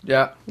ship.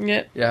 Yeah.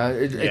 Yeah. Yeah,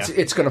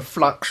 it's going to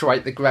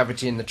fluctuate the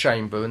gravity in the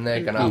chamber, and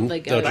they're going Up to. they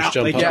go. They'll just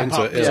They jump up jump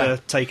into up it. Yeah.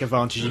 to take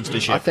advantage into the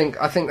ship. I think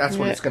that's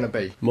what Yeah. it's going to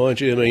be. Mind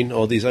you, I mean,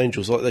 are these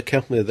angels like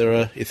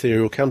their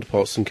ethereal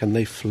counterparts, and can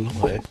they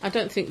fly? I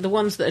don't think the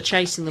ones that are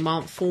chasing them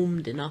aren't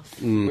formed enough.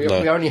 We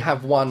No. only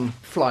have one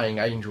flying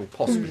angel,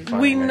 possibly.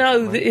 Flying We angel,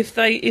 know right? that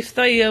if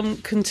they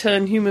can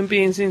turn human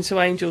beings into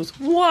angels,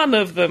 one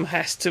of them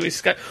has to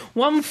escape.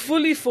 One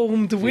fully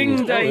formed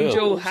winged Oh, yeah.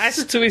 angel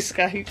has to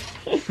escape.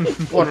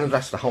 Well, no,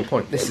 that's the whole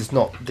point. This is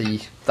not the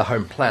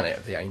home planet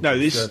of the angels. No,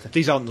 The-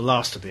 these aren't the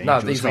last of the no,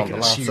 angels. these we aren't the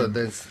can last. So assume.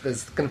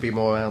 there's going to be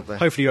more out there.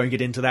 Hopefully you won't get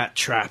into that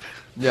trap.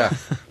 Yeah.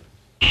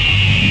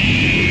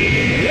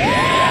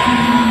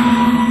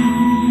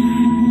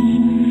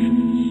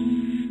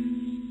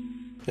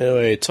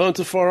 Anyway, time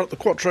to fire up the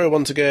Quattro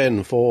once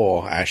again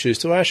for Ashes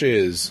to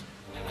Ashes.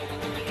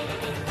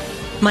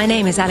 My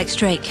name is Alex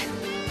Drake.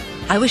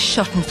 I was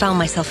shot and found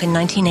myself in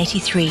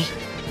 1983.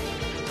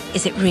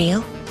 Is it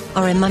real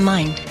or in my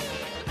mind?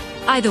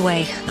 Either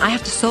way, I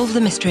have to solve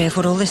the mystery of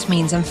what all this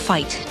means and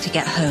fight to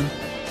get home.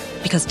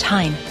 Because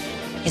time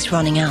is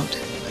running out.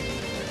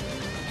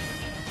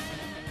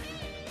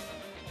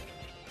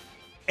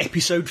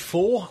 Episode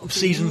 4 of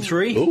Season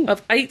 3. Ooh.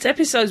 Of 8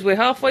 episodes, we're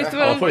halfway through.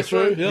 Halfway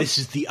through, yeah. This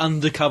is the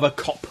Undercover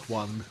Cop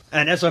one.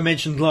 And as I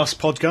mentioned last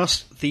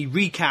podcast, the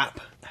recap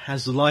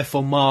has the Life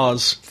on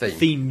Mars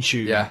theme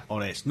tune Yeah.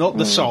 on it. Not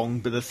the song,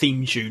 but the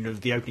theme tune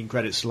of the opening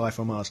credits to Life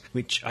on Mars,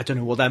 which I don't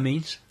know what that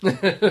means.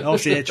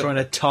 Obviously, they're trying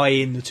to tie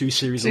in the two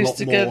series a These lot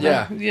together.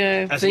 more.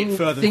 Yeah. Yeah. As we get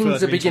further and Things further are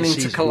into the beginning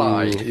to season.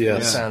 collide. By Yes.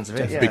 the sounds of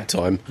it. Yeah. Big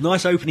time.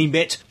 Nice opening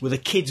bit with a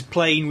kid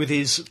playing with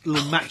his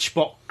little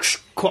matchbox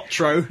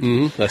Quattro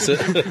That's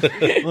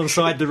it. on the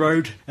side of the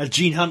road as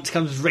Gene Hunt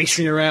comes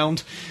racing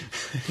around.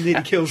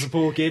 Nearly kills the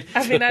poor kid.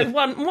 Having had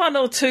one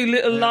or two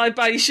little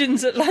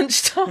libations at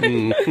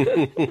lunchtime.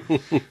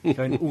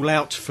 Going all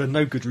out for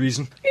no good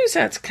reason. He was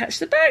out to catch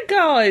the bad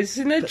guys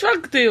in a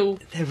drug deal.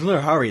 There was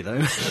no hurry though.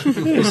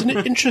 It's an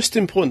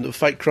interesting point that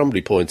Fake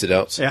Crumbly pointed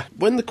out. Yeah.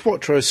 When the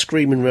Quattro is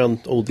screaming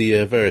around all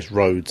the various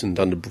roads and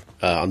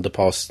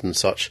underpasses and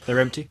such, They're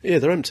empty. yeah,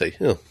 they're empty.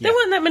 Yeah. There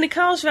weren't that many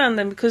cars around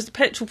them because the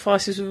petrol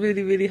prices were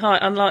really, really high,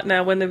 unlike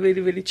now when they're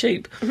really, really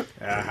cheap.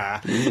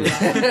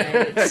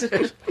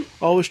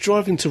 I was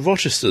driving to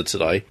Rochester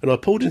today, and I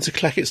pulled into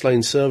Clackett's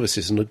Lane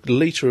Services, and a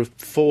litre of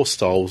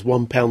 4-star was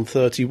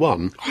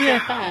 £1.31. Yeah.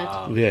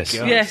 Bad. Yes.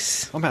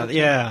 Yes.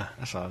 Yeah,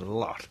 that's a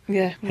lot.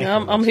 Yeah. Heck of a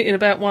I'm lot. hitting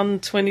about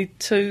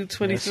 122, That's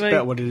 23.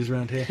 about what it is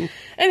around here.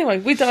 Anyway,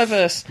 we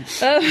diverse.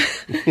 Well,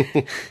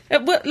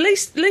 at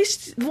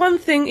least one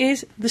thing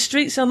is the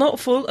streets are not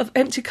full of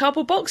empty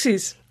cardboard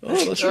boxes.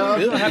 Oh, that's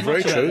right. Yeah,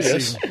 very true,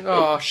 yes.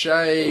 Oh,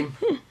 shame.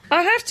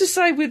 I have to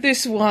say with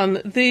this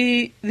one,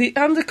 the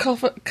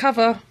undercover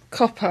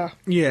copper.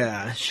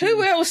 Yeah.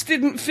 Who else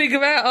didn't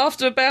figure out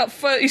after about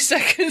 30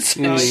 seconds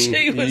that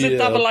she was a Yeah.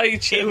 double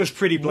agent? It was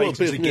pretty blatant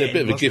Well, a bit- yeah, a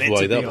bit of a wasn't it,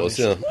 giveaway to be that was,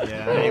 honest?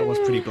 Yeah, it was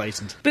pretty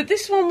blatant. But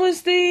this one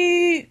was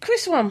the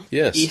Chris one.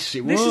 Yes. Yes,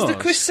 it This was. is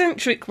the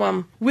Chris-centric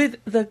one with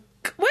the...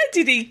 Where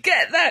did he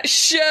get that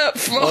shirt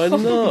from? I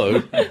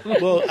know.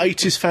 Well,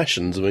 80s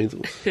fashions, I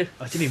mean.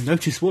 I didn't even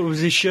notice what was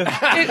his shirt.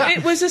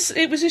 It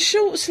was a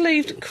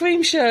short-sleeved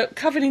cream shirt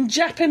covered in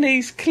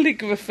Japanese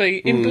calligraphy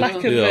in black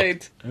and yeah.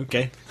 red.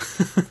 Okay.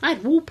 I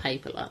had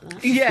wallpaper like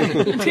that. Yeah,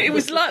 it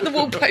was like the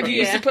wallpaper you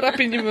used to Yeah. put up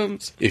in your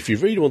rooms. If you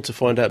really want to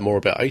find out more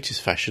about 80s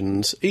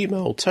fashions,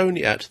 email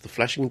Tony at the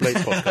Flashing Blade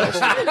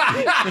Podcast.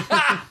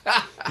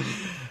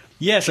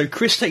 Yeah, so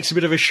Chris takes a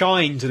bit of a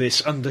shine to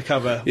this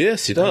undercover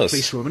Yes, he does.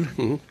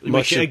 policewoman.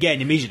 Much Which, to- again,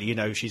 immediately you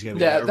know she's going to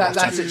be Yeah, erotic.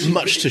 that's it.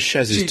 Much to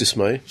Shaz's She-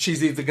 dismay.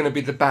 She's either going to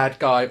be the bad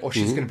guy or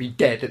she's going to be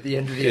dead at the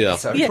end of the Yeah.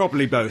 episode.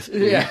 Probably both.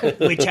 Yeah.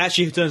 Which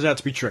actually turns out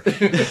to be true.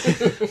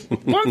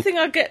 One thing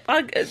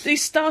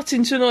is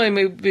starting to annoy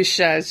me with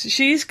Shaz.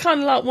 She is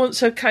kind of like wants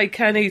her cake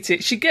and eat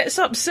it. She gets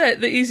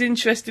upset that he's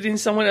interested in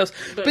someone else,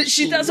 but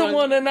she doesn't won't-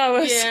 want to know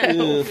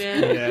herself.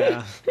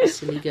 Yeah. Yeah.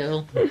 Silly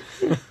girl.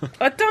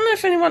 I don't know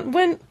if anyone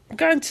went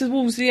going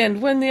towards the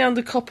end when the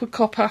undercover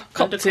copper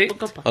copped it.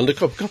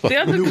 Undercover copper.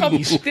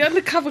 The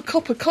undercover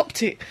copper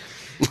copped it.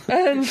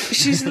 And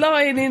she's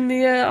lying in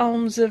the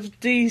arms of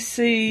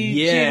DC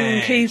Yes,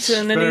 Jim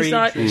Keaton, and very he's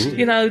like,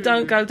 interesting.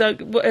 don't go,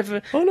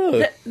 whatever. Oh,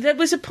 no. There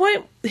was a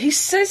point he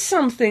says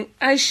something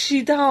as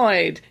she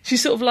died.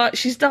 She's sort of like,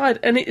 she's died,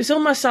 and it's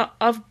almost like,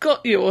 I've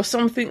got you, or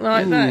something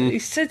like that. He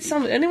said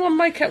something. Anyone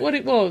make out what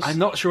it was? I'm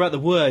not sure about the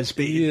words,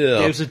 but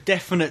there was a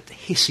definite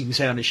hissing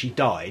sound as she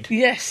died.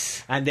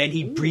 Yes. And then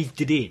he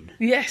breathed it in.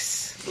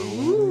 Yes.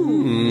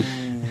 Ooh.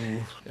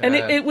 And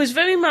it was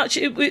very much,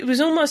 it was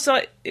almost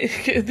like,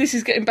 this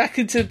is getting back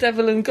into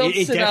Devil and God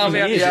It scenario,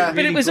 definitely is. Yeah.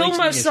 but it was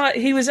almost like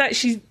he was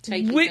actually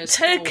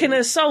taking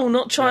her soul,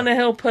 not trying to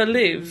help her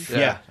live.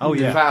 Yeah. Oh,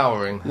 yeah.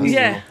 Devouring her.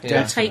 Yeah.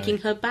 Or taking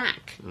her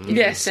back.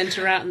 Yes. Sent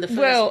her out in the first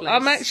Well, place.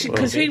 I'm actually,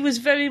 because he was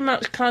very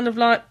much kind of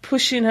like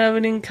pushing her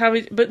and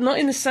encouraging, but not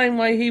in the same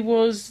way he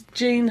was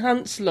Gene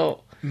Hunt's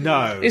lot.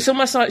 No. It's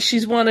almost like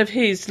she's one of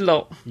his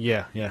lot.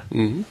 Yeah.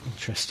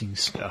 Interesting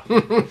stuff.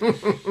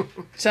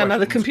 So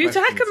another computer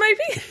hacker,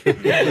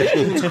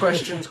 maybe?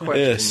 Questions.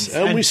 Yes,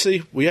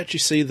 and we actually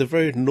see the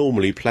very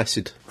normally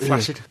placid.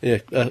 Flaccid. Yeah,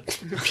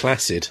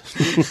 placid.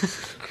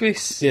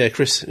 Chris. Yeah,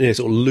 Chris, sort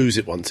of lose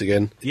it once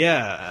again.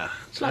 Yeah.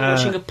 It's like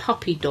watching a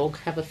puppy dog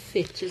have a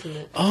fit, isn't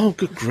it? Oh,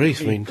 good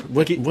grief. I mean,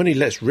 when he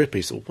lets rip,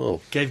 he's all,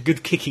 well... Gave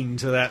good kicking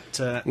to that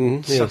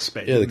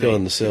suspect. Yeah, the didn't guy he?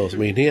 on the cells. I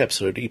mean,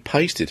 he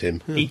pasted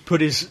him. He put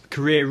his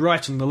career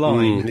right on the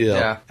line.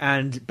 Yeah.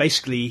 And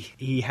basically,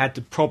 he had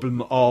the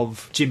problem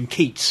of Jim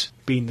Keats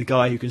being the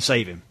guy who can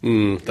save him.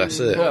 That's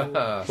it.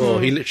 Well,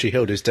 he literally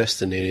held his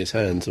destiny in his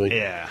hands. I mean,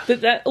 Yeah.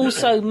 But that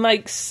also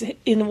makes,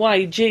 in a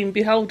way, Gene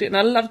behold it. And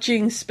I love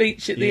Gene's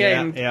speech at the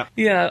end. Yeah.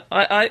 Yeah,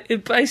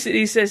 it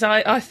basically says,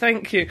 I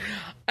thank you.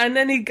 And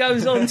then he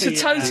goes on to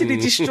totally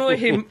destroy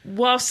him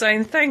while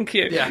saying thank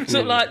you. Yeah.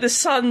 Sort of like the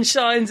sun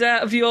shines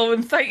out of your,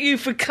 and thank you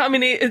for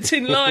coming here to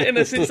enlighten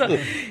us. It's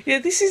like,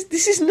 this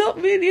is not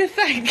really a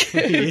thank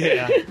you.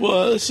 Yeah.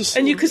 well, it's just...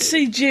 And you could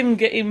see Jim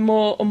getting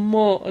more and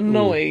more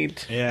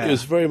annoyed. Yeah. It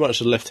was very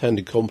much a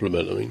left-handed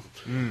compliment, I mean.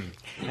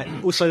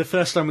 And also, the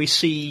first time we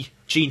see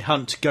Gene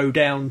Hunt go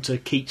down to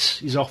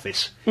Keats'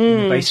 office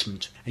in the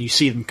basement, and you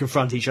see them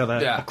confront each other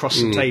across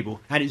the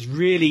table, and it's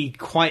really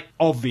quite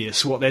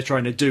obvious what they're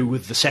trying to do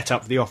with the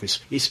setup of the office.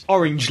 It's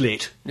orange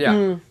lit.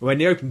 Yeah. When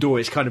they open door,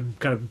 it's kind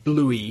of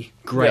bluey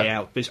grey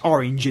out, but it's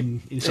orange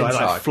inside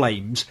like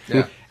flames.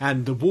 Yeah.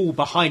 And the wall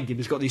behind him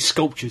has got these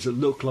sculptures that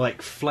look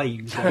like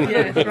flames.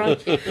 Yeah, right.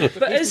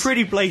 But It's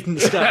pretty blatant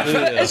stuff.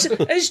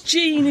 as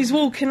Gene is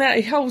walking out,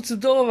 he holds the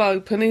door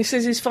open and he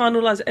says his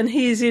final lines, and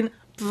he is in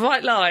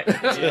bright light.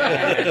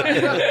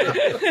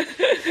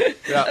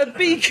 A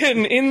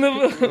beacon in the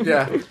room.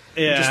 Yeah.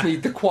 Yeah. You just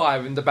need the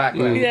choir in the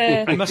background.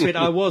 Yeah. I must admit,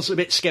 I was a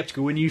bit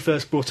sceptical when you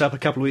first brought up a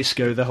couple of weeks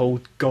ago the whole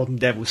God and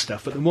Devil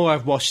stuff, but the more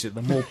I've watched it,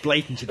 the more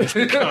blatant it has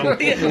become.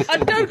 Yeah, I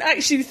don't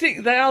actually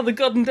think they are the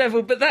God and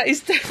Devil, but that is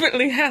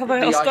definitely how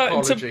they are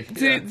starting to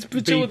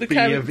portray the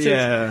characters.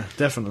 Yeah,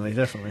 definitely.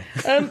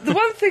 The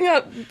one thing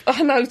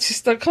I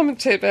noticed, I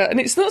commented about, and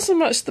it's not so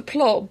much the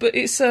plot, but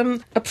it's a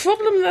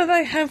problem that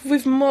they have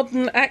with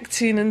modern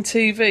acting and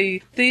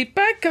TV. The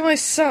bad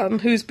guy's son,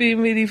 who's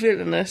being really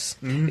villainous,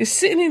 is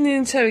sitting in the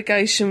interrogation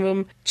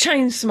room,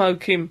 chain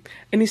smoking,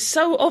 and is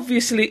so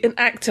obviously an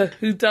actor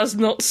who does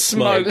not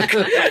smoke.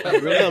 I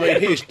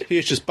mean,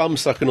 he's just bum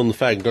sucking on the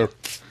fag and going,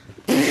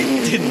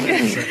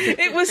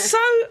 It was so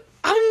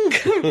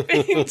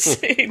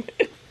unconvincing.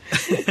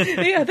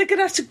 Yeah, they're going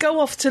to have to go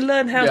off to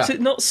learn how to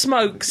not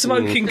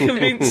smoking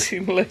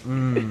convincingly.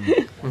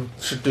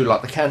 Should do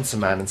like the Cancer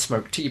Man and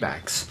smoke tea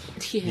bags.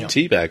 Yeah.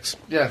 tea bags.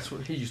 Yeah, that's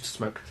what he used to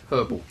smoke.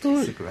 Herbal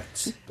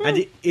cigarettes.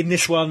 And in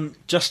this one,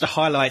 just to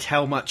highlight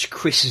how much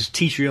Chris is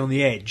teetering on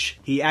the edge,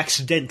 he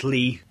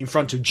accidentally, in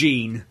front of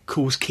Gene,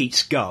 calls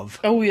Keats Gov.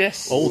 Oh,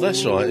 yes. Oh,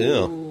 that's right,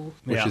 yeah.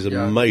 Which is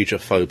a major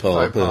faux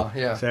pas. Faux pas,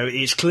 yeah. So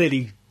it's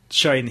clearly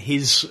showing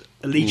his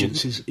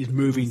allegiance is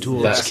moving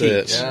towards That's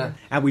Keats. it. Yeah.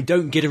 And we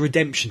don't get a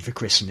redemption for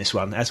Chris in this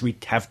one, as we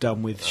have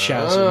done with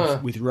Shaz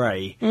and with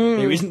Ray.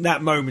 There isn't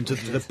that moment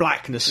of the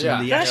blackness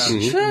and the That's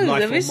actual true, life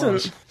there on isn't.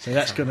 Mars. So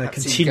that's going to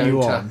Perhaps he's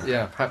continue going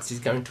on. perhaps he's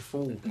going to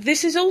fall.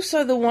 This is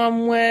also the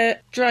one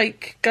where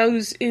Drake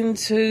goes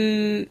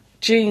into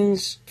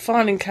Jean's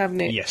filing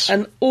cabinet, Yes.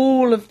 and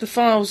all of the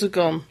files are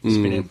gone. It's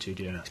been emptied,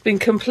 yeah. It's been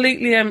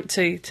completely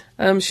emptied.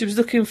 She was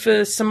looking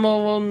for some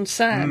more on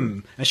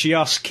Sam. And she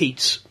asks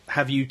Keats,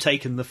 have you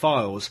taken the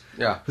files?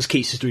 Yeah. Because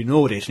Keats is doing an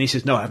audit, and he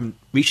says, no, I haven't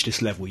reached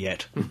this level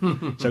yet.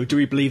 So do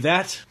we believe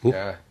that?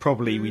 Yeah.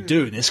 Probably we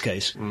do in this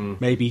case.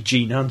 Maybe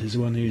Gene Hunt is the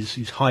one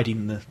who's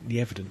hiding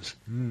the evidence.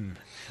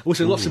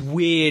 Also, lots of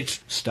weird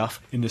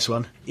stuff in this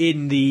one.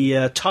 In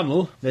the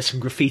tunnel, there's some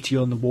graffiti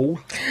on the wall.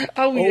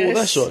 Oh, yes.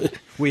 That's right.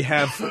 We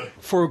have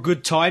For a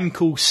Good Time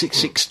called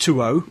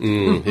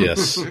 6620.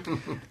 Yes.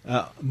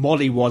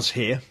 Molly was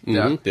here.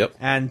 Yeah. Yep.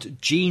 And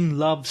Gene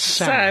loves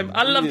Sam.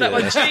 I love that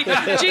one.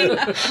 Jean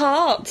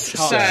hearts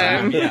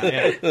Sam.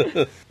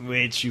 Yeah.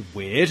 Which is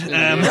weird.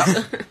 And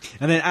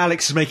then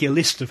Alex is making a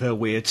list of her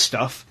weird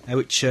stuff,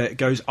 which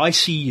goes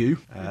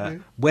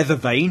ICU, Weather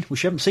Vane,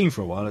 which we haven't seen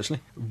for a while,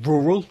 actually.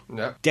 Rural,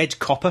 Yeah. Dead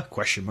Copper, ?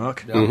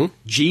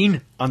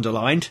 Gene,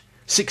 underlined,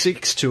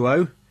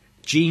 6620,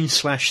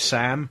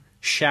 Gene/Sam,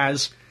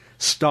 Shaz,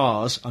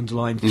 stars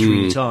underlined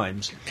 3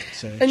 times.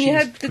 So And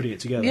she's putting it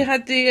together. you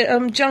had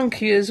the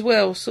junkie as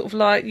well, sort of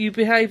like you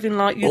behaving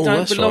like you don't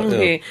that's belong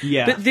right, here,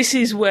 Yeah. but this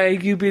is where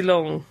you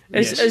belong.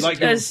 Yes, like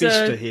you're a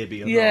visitor here, but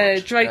you're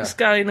not. Drake's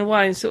going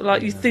away, and sort of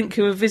like you think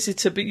you're a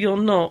visitor, but you're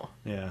not.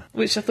 Yeah.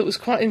 Which I thought was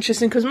quite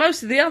interesting because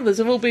most of the others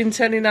have all been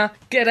telling her,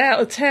 "Get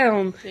out of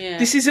town. Yeah.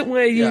 This isn't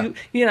where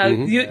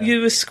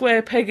you're a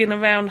square peg in a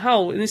round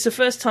hole." And it's the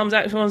first time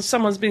that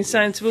someone's been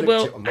saying to her, Flipped it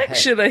 "Well, on the head.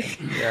 actually,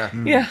 Yeah.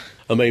 yeah."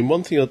 I mean,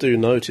 one thing I do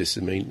notice,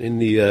 I mean, in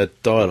the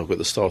dialogue at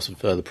the start of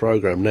the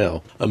programme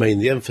now, I mean,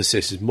 the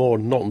emphasis is more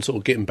not on sort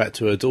of getting back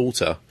to her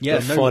daughter,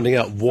 but finding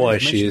out why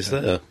she is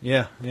there.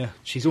 Yeah, yeah.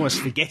 She's almost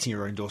forgetting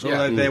her own daughter.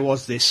 Yeah. Although there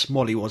was this,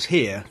 Molly was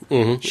here.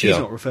 She's yeah.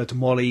 not referred to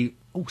Molly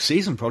all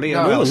season, probably.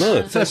 No, Well,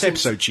 no. First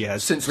episode she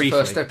has. Since briefly.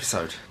 the first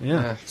episode.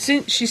 Yeah.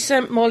 Since she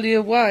sent Molly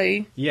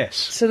away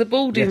Yes. to the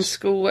boarding Yes.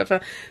 school,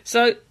 whatever.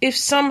 So if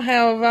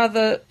somehow or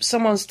other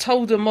someone's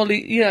told her Molly,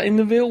 in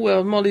the real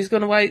world Molly's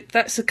gone away,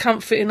 that's a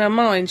comfort in her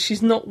mind.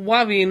 She's not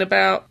worrying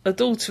about her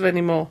daughter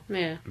anymore.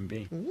 Yeah.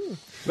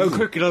 Well,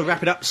 quickly, I'll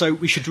wrap it up. So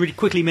we should really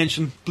quickly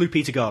mention Blue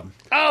Peter Garden.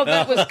 Oh,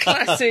 that was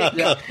classic.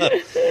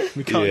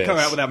 We can't Yes. go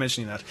out without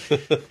mentioning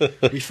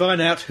that. We find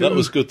out who That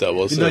was good, that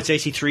was. in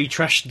 1983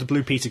 trashed the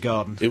Blue Peter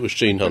Garden. It was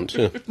Gene Hunt.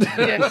 Yeah.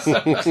 Yes.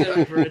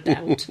 Over a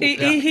doubt.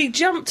 He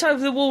jumped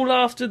over the wall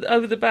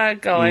over the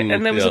bad guy,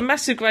 and there was yeah. a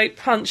massive great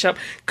punch up.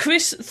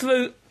 Chris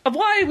threw.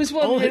 Why he was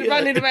running yeah,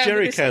 around a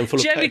jerry with can this full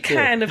of jerry petrol.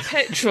 can of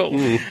petrol,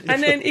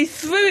 and then he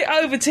threw it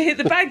over to hit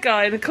the bad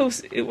guy, and of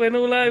course it went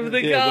all over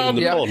the Yeah, went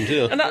in garden. the pond,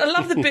 yeah. And I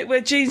love the bit where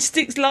Gene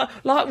sticks like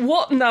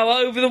what now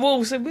over the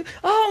wall, saying,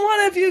 "Oh,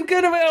 one of you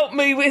going to help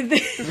me with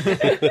this?"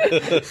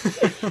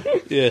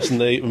 Yes,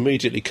 and they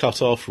immediately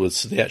cut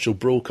afterwards to the actual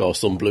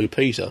broadcast on Blue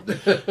Peter.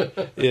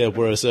 Yeah,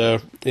 whereas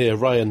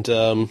Ray and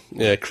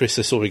Chris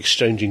are sort of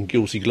exchanging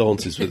guilty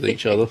glances with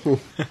each other.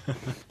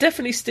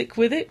 Definitely stick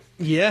with it.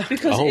 Yeah.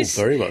 Because Oh, it's,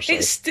 very much so.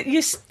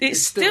 it's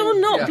still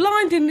not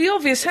blindingly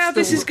obvious how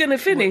this is going to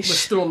finish. We're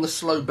still on the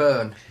slow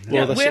burn.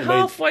 Well, that's We're it, I mean,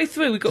 halfway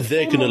through. We've got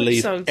they're 4 going to more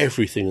leave episodes.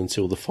 everything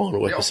until the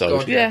final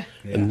episode. God, Yeah.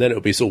 And then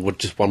it'll be sort of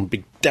just one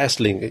big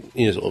dazzling,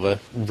 sort of a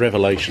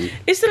revelation.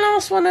 Is the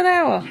last one an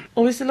hour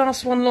or is the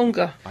last one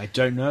longer? I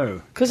don't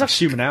know. 'Cause I I-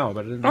 assume an hour,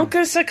 but I don't know. I'm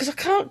going to say because I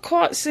can't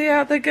quite see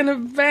how they're going to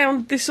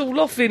round this all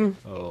off in.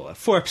 Oh,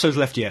 4 episodes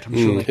left yet. I'm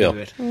sure they can yeah. do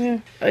it. Yeah.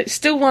 It's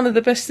still one of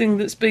the best things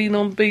that's been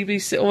on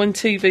BBC or on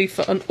TV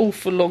for an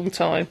awful long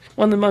time.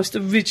 One of the most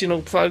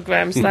original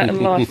programmes, that and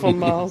Life on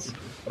Mars.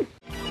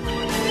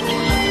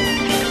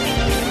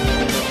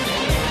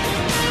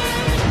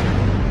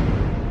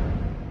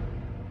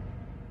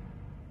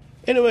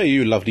 Anyway,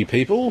 you lovely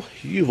people,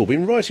 you've all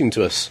been writing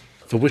to us,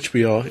 for which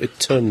we are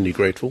eternally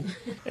grateful.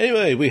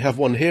 Anyway, we have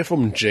one here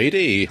from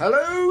JD.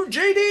 Hello,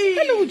 JD!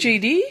 Hello,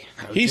 GD.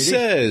 He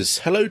says,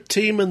 "Hello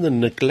team and the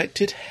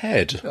neglected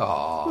head."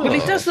 Well, he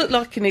does look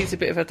like he needs a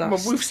bit of a Well,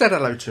 dust. we've said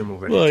hello to him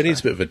already. Well, it needs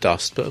a bit of a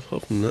dust, but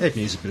apart from that... It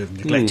needs a bit of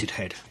neglected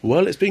head.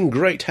 Well, it's been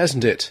great,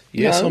 hasn't it?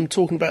 Yes, No. I'm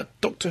talking about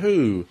Doctor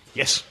Who.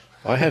 Yes.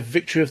 I have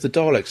Victory of the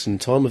Daleks and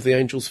Time of the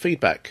Angels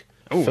feedback.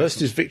 Oh,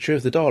 First is Victory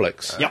of the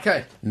Daleks. Yep.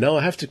 Okay. Now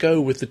I have to go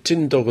with the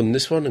Tin Dog on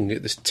this one and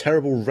get this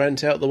terrible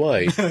rant out the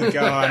way.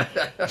 Go on.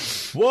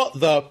 What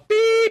the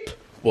beep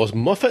was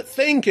Moffat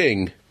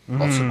thinking?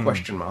 Lots of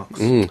question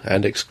marks.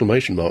 And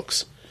exclamation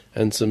marks.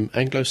 And some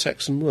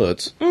Anglo-Saxon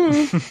words.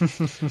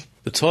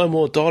 The Time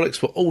War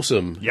Daleks were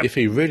awesome. Yep. If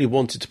he really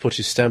wanted to put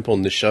his stamp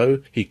on this show,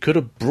 he could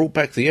have brought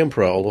back the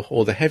Emperor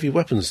or the Heavy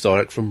Weapons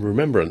Dalek from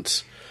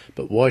Remembrance.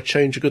 But why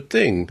change a good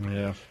thing?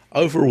 Yeah.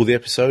 Overall, the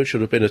episode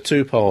should have been a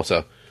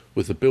two-parter,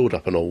 with the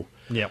build-up and all.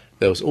 Yep.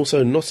 There was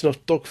also not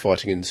enough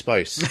dogfighting in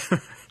space.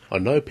 I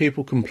know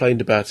people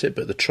complained about it,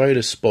 but the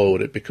trailer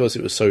spoiled it because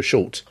it was so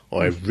short.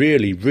 I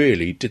really,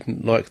 really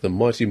didn't like the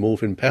Mighty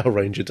Morphin Power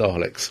Ranger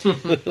Daleks.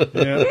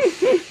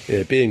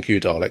 Yeah, B&Q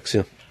Daleks,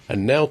 yeah.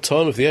 And now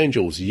Time of the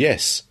Angels,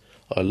 yes.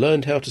 I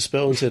learned how to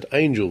spell and said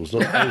angels,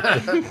 not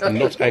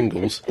not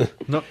angles.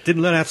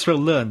 Didn't learn how to spell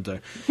learned, though.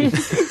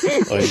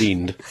 I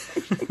leaned.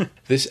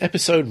 This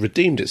episode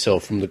redeemed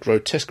itself from the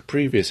grotesque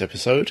previous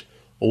episode.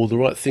 All the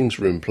right things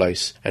were in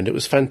place, and it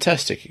was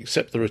fantastic,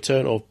 except the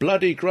return of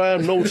bloody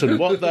Graham Norton.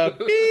 What the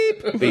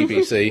beep,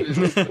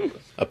 BBC.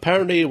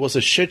 Apparently it was a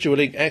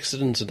scheduling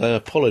accident, and I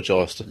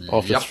apologised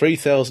after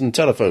 3,000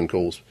 telephone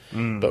calls.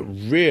 But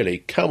really,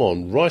 come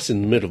on, right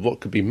in the middle of what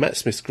could be Matt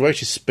Smith's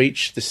greatest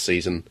speech this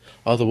season.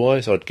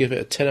 Otherwise, I'd give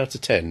it a 10 out of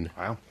 10.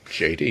 Wow.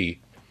 JD.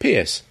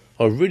 P.S.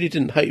 I really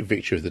didn't hate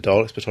Victory of the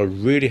Daleks, but I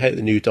really hate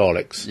the new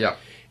Daleks. Yeah.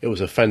 It was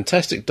a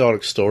fantastic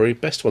Dalek story,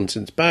 best one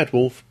since Bad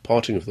Wolf,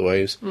 Parting of the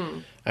Waves,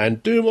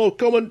 and do more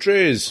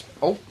commentaries.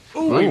 Oh,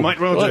 You might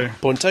well do.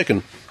 Right, point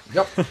taken.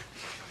 yep.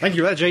 Thank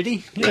you for that,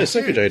 JD. Yes,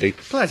 thank you,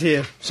 JD. Glad to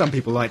hear some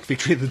people like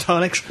Victory of the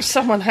Daleks.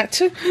 Someone had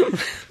to.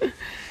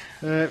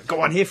 Got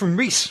one here from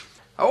Reese.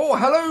 Oh,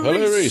 hello, Hello,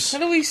 Reese. Reese.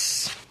 Hello,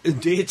 Reese.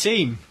 Dear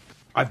team,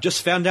 I've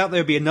just found out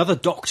there'll be another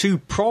Doctor Who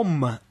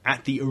prom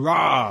at the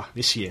RAH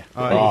this year.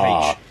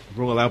 RAH.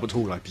 Royal Albert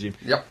Hall, I presume.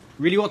 Yep.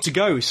 Really want to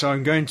go, so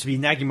I'm going to be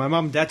nagging my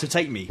mum and dad to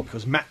take me,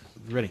 because Matt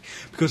Ready.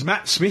 Because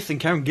Matt Smith and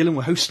Karen Gillan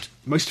will host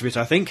most of it,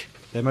 I think.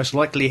 They'll most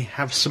likely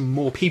have some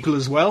more people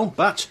as well,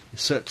 but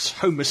inserts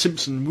Homer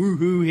Simpson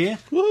woohoo here.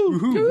 Woohoo,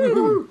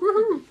 woohoo,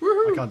 woohoo,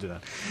 woohoo. I can't do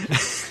that.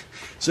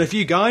 So if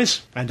you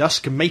guys and us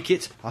can make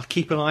it, I'll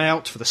keep an eye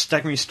out for the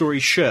Staggering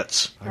Stories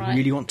shirts. I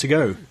really want to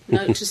go.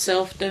 Note to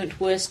self, don't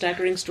wear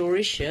Staggering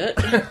Stories shirt.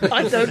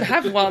 I don't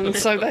have one,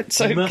 so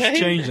that's okay. Must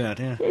change that,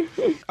 yeah.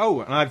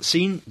 Oh, and I've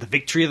seen The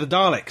Victory of the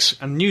Daleks.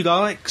 And New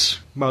Daleks,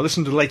 well,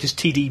 listen to the latest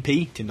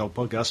TDP, Tin Dog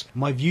Podcast,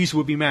 my views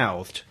will be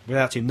mouthed,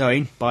 without him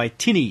knowing, by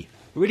Tinny.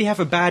 I really have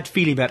a bad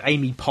feeling about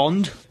Amy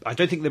Pond. I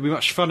don't think there'll be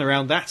much fun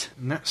around that,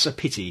 and that's a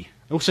pity.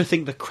 I also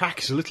think the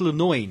crack is a little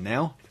annoying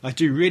now. I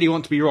do really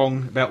want to be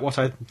wrong about what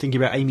I think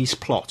about Amy's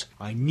plot.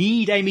 I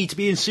need Amy to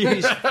be in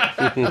series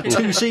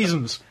 2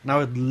 seasons. And I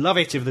would love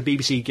it if the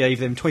BBC gave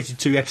them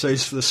 22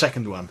 episodes for the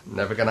second one.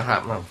 Never going to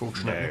happen,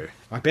 unfortunately. No.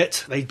 I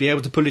bet they'd be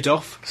able to pull it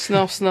off.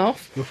 Snuff,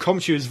 snuff. Your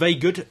commentary was very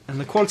good, and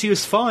the quality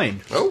was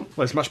fine. Oh.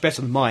 Well, it's much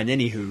better than mine,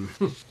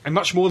 anywho. And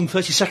much more than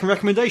 30-second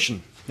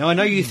recommendation. Now, I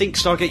know you think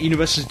Stargate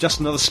Universe is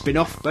just another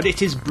spin-off, but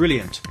it is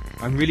brilliant.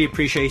 I'm really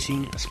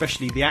appreciating,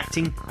 especially the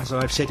acting. As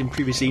I've said in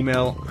previous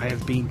email, I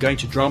have been going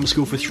to drama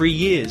school for 3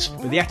 years,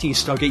 but the acting in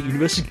Stargate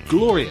Universe is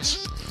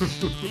glorious.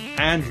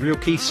 And Real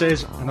Keith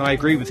says, and I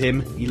agree with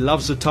him, he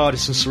loves the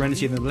TARDIS and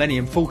Serenity and the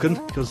Millennium Falcon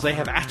because they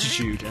have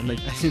attitude and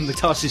in the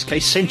TARDIS's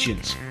case,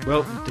 sentience.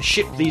 Well, the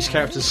ship these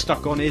characters are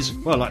stuck on is,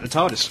 well, like the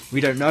TARDIS. We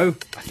don't know.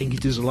 I think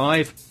it is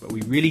alive, but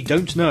we really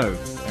don't know.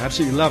 I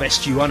absolutely love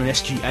SG-1 and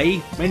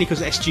SG-A, mainly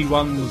because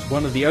SG-1 was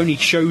one of the only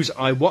shows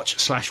I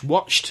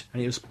watched,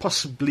 and it was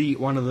possibly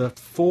one of the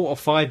 4 or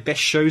 5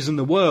 best shows in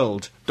the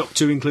world,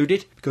 Doctor Who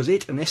included, because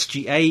it and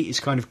SG-A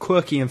is kind of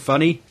quirky and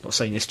funny, not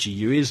saying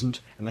SG-U isn't,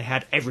 and they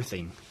had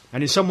everything.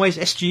 And in some ways,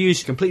 SG-U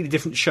is a completely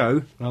different show,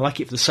 and I like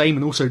it for the same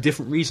and also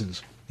different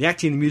reasons. The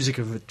acting and the music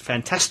are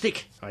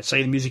fantastic. I'd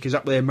say the music is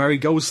up there, Murray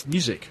Gold's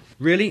music.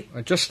 Really,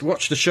 I just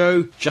watched the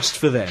show just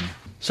for them.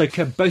 So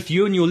can both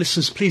you and your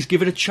listeners please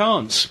give it a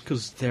chance,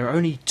 because there are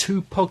only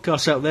 2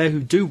 podcasts out there who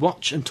do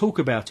watch and talk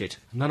about it.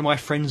 None of my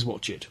friends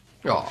watch it.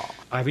 Aww.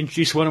 I've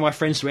introduced one of my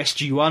friends to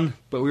SG-1,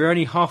 but we're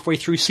only halfway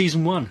through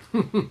season 1.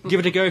 Give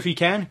it a go if you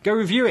can. Go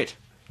review it.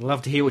 I'd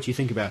love to hear what you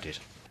think about it.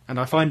 And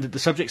I find that the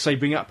subjects they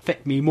bring up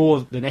affect me more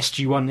than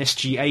SG-1 and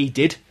SG-A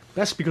did.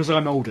 That's because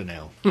I'm older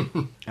now.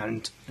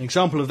 And an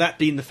example of that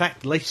being the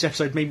fact the latest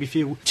episode made me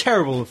feel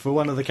terrible for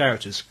one of the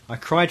characters. I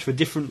cried for a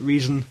different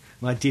reason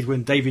than I did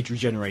when David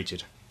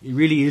regenerated. It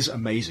really is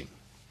amazing.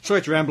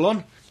 Sorry to ramble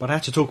on, but I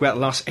had to talk about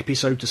the last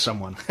episode to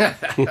someone.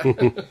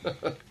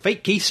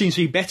 Fake Keith seems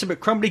to be better, but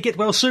Crumbly, get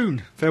well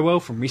soon. Farewell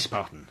from Reese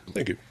Parton.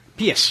 Thank you.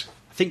 P.S.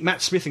 I think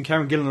Matt Smith and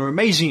Karen Gillan are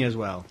amazing as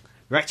well.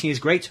 Their acting is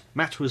great.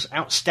 Matt was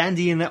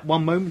outstanding in that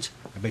one moment.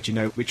 I bet you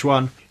know which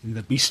one. In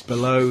The Beast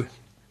Below.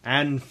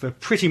 And for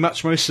pretty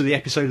much most of the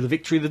episode of The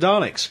Victory of the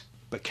Daleks.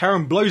 But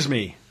Karen blows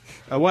me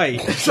away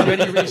for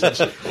many reasons.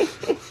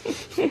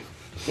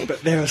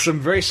 But there are some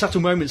very subtle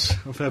moments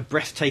of her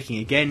breathtaking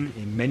again,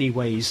 in many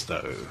ways,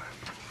 though.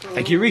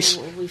 Thank you, Reese.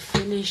 Are we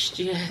finished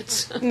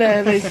yet?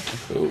 No,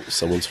 Oh,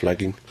 someone's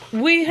flagging.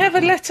 we have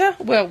a letter.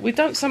 Well, we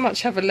don't so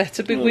much have a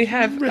letter, but we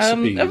have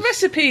recipes. a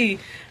recipe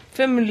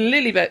from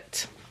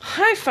Lilibet.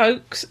 Hi,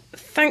 folks.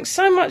 Thanks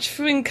so much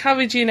for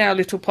encouraging our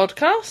little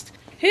podcast.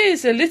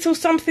 Here's a little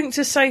something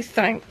to say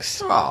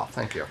thanks. Ah,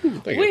 thank you.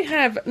 We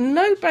have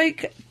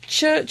no-bake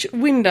church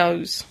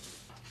windows.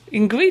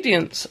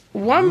 Ingredients: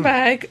 1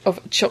 bag of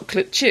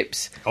chocolate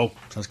chips. Oh,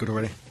 sounds good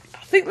already.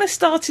 I think they're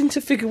starting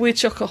to figure we're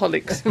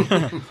chocoholics.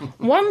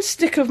 1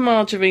 stick of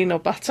margarine or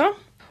butter.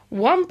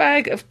 1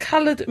 bag of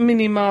coloured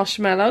mini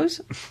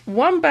marshmallows.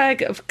 1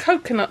 bag of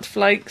coconut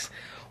flakes.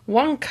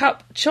 1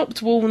 cup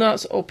chopped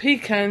walnuts or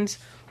pecans.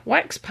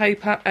 Wax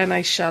paper and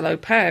a shallow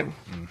pan.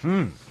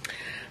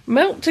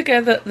 Melt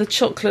together the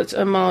chocolate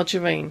and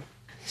margarine.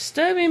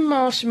 Stir in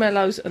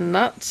marshmallows and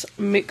nuts.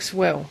 Mix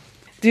well.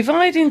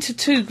 Divide into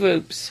 2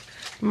 groups.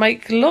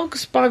 Make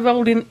logs by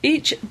rolling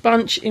each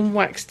bunch in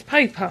waxed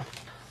paper.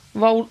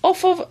 Roll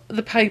off of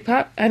the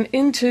paper and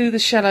into the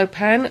shallow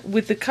pan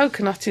with the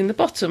coconut in the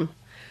bottom.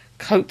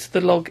 Coat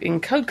the log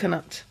in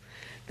coconut.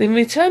 Then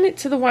return it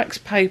to the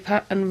waxed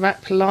paper and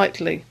wrap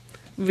lightly.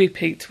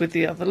 Repeat with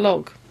the other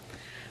log.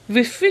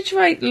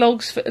 Refrigerate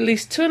logs for at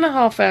least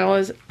 2.5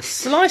 hours,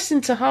 slice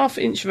into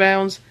 1/2-inch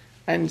rounds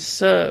and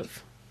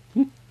serve.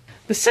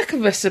 The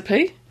second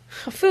recipe...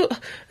 I feel...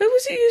 Who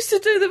was it used to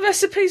do the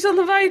recipes on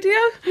the radio?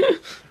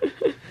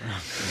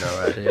 No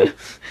idea.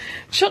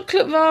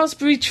 Chocolate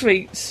raspberry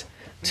treats.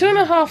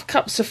 2.5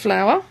 cups of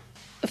flour.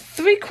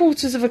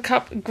 3/4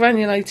 cup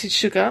granulated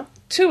sugar.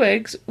 2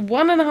 eggs.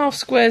 1.5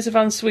 squares of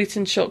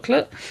unsweetened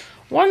chocolate.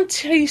 1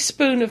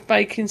 teaspoon of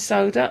baking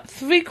soda.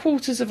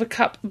 3/4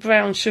 cup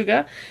brown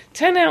sugar.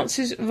 10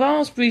 ounces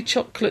raspberry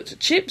chocolate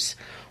chips.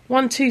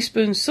 1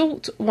 teaspoon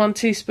salt. 1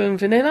 teaspoon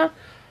vanilla.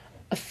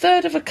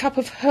 1/3 cup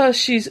of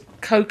Hershey's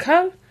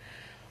cocoa,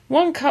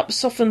 1 cup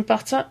softened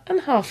butter and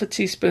 1/2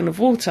 teaspoon of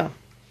water.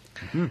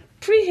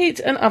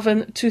 Preheat an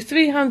oven to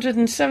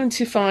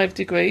 375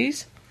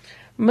 degrees.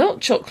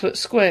 Melt chocolate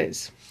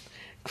squares.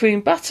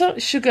 Cream butter,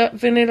 sugar,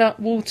 vanilla,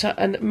 water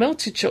and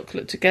melted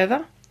chocolate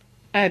together.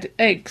 Add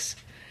eggs.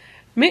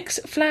 Mix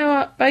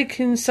flour,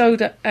 baking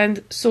soda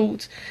and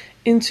salt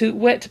into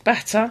wet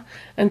batter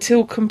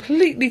until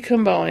completely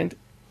combined.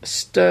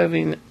 Stir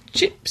in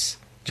chips,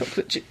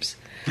 chocolate chips.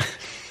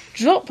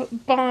 Drop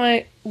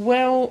by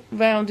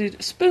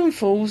well-rounded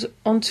spoonfuls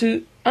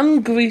onto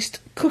ungreased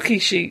cookie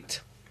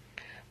sheet.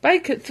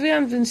 Bake at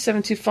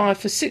 375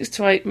 for 6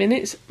 to 8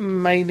 minutes,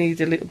 may need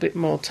a little bit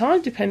more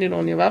time depending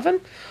on your oven,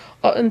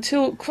 or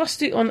until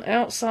crusty on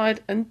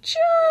outside and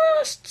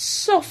just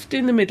soft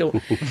in the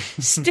middle.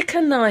 Stick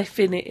a knife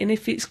in it, and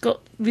if it's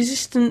got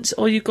resistance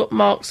or you've got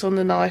marks on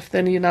the knife,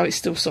 then you know it's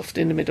still soft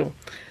in the middle.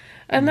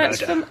 And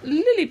that's from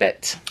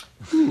Lilybet.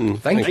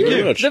 Thank you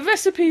very much. The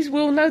recipes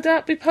will no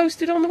doubt be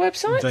posted on the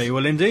website. They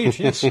will indeed,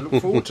 yes.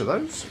 Look forward to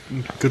those.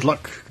 Good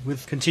luck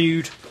with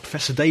continued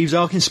Professor Dave's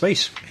Ark in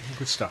Space.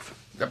 Good stuff.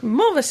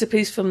 More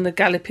recipes from the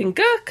Galloping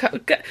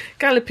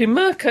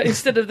Merca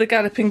instead of the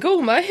Galloping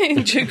Gourmet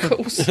in due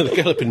course. The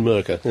Galloping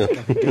Merca.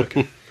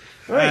 Yeah.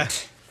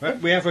 Right.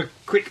 Right, we have a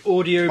quick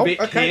audio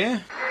bit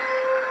here.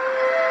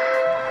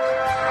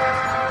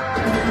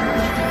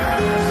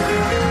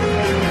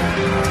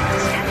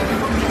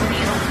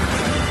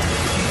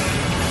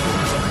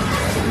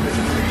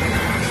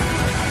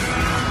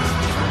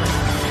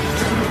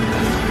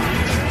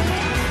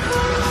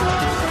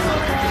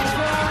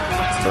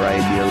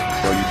 Radio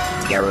from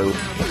Garrow.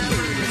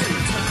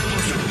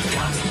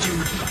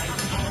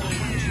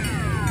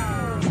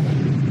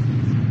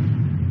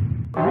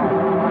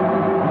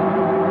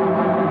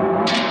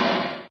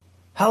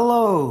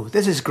 Hello,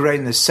 this is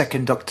Grain the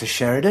Second Dr.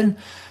 Sheridan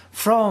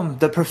from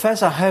the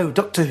Professor How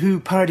Doctor Who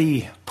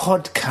Party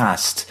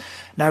podcast.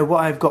 Now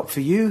what I've got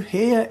for you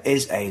here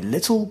is a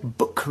little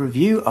book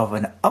review of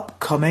an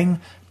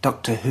upcoming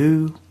Doctor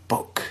Who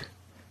book.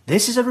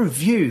 This is a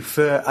review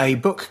for a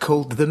book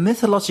called The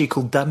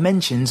Mythological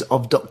Dimensions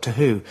of Doctor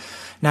Who.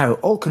 Now,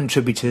 all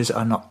contributors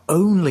are not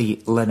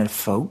only Leonard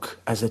Folk,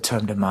 as the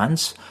term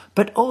demands,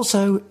 but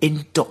also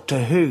in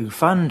Doctor Who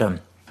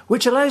fandom,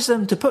 which allows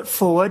them to put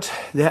forward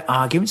their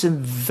arguments and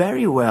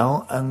very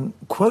well and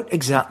quote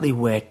exactly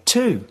where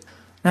to.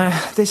 Now,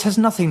 this has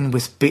nothing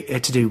to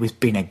do with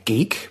being a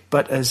geek,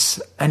 but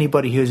as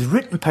anybody who has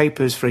written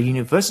papers for a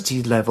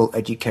university-level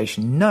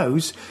education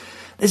knows,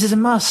 this is a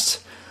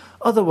must.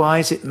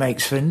 Otherwise, it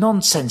makes for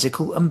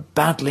nonsensical and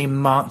badly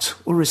marked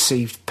or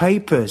received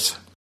papers.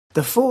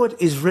 The foreword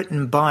is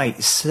written by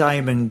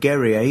Simon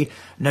Guerrier,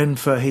 known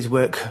for his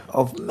work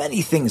of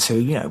many things,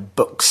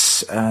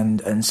 books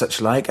and such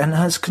like, and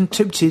has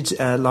contributed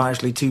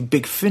largely to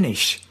Big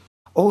Finish.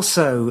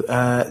 Also,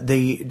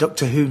 the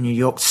Doctor Who New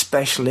York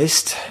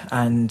specialist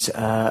and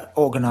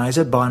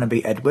organiser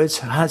Barnaby Edwards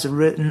has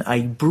written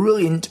a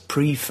brilliant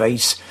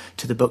preface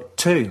to the book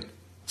too.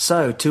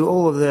 So, to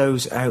all of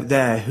those out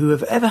there who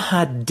have ever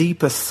had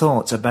deeper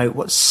thoughts about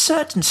what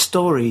certain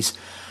stories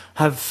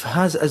has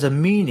as a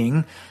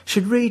meaning,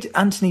 should read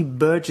Anthony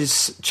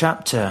Burgess'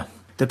 chapter,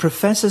 The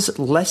Professor's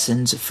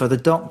Lessons for the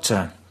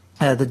Doctor,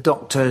 the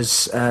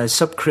Doctor's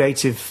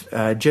sub-creative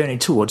journey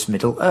towards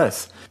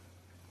Middle-earth,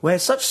 where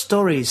such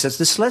stories as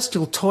The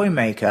Celestial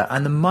Toymaker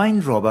and The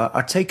Mind Robber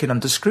are taken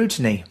under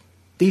scrutiny.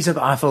 These have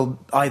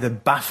either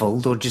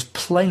baffled or just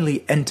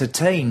plainly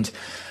entertained,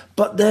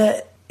 but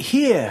they're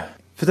here,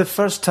 for the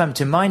first time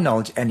to my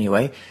knowledge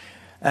anyway,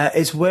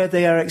 is where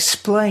they are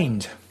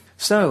explained.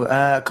 So,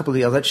 a couple of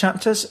the other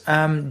chapters.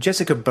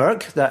 Jessica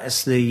Burke, that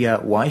is the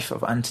wife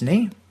of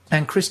Anthony,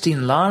 and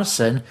Christine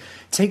Larson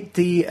take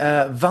the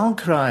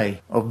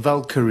Valkyrie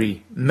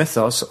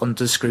mythos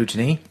under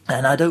scrutiny.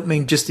 And I don't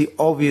mean just the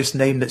obvious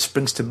name that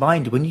springs to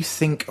mind when you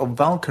think of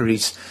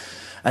Valkyries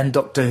and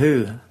Doctor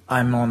Who.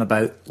 I'm on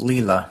about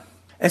Leela.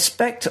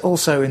 Expect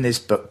also in this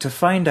book to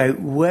find out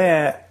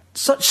where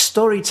such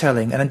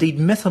storytelling and indeed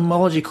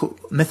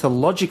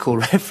mythological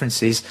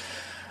references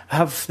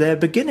have their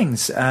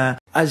beginnings,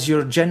 as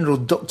your general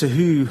Doctor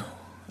Who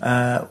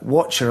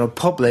watcher or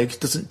public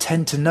doesn't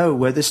tend to know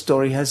where the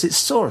story has its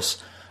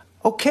source.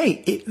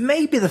 Okay, it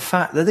may be the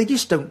fact that they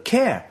just don't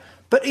care,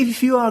 but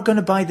if you are going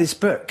to buy this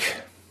book,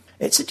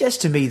 it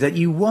suggests to me that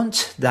you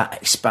want that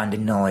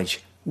expanding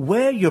knowledge,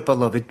 where your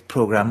beloved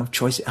programme of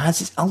choice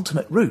has its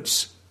ultimate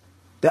roots.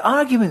 The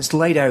arguments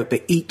laid out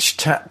by each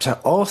chapter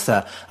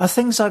author are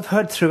things I've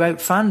heard throughout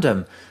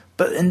fandom,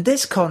 but in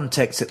this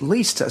context at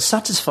least are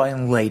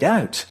satisfyingly laid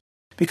out.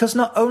 Because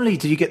not only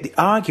do you get the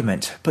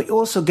argument, but you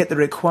also get the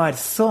required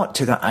thought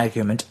to that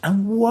argument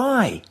and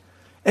why.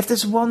 If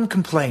there's one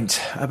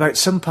complaint about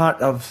some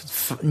part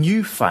of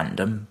new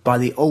fandom by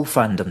the old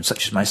fandom,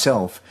 such as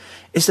myself,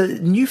 is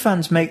that new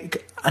fans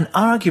make an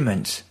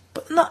argument,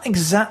 but not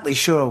exactly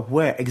sure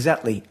where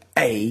exactly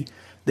A,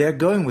 they're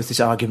going with this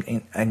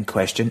argument in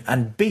question,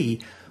 and B,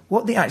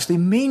 what they actually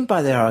mean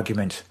by their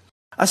argument.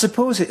 I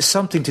suppose it's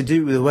something to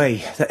do with the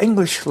way the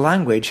English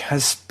language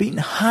has been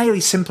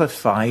highly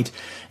simplified,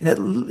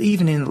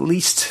 even in at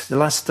least the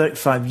last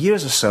 35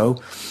 years or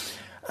so,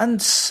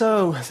 and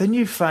so the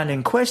new fan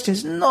in question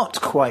is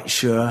not quite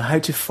sure how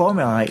to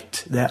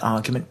formulate their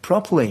argument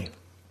properly.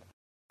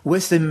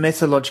 With the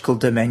mythological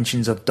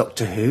dimensions of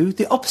Doctor Who,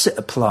 the opposite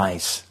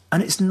applies,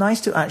 and it's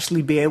nice to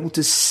actually be able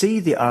to see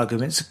the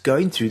arguments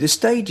going through the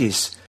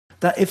stages.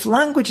 That if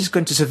language is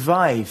going to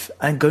survive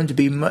and going to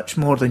be much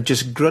more than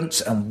just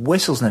grunts and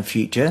whistles in the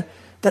future,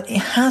 that it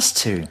has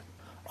to.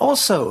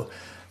 Also,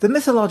 the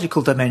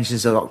mythological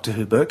dimensions of the Doctor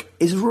Who book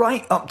is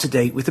right up to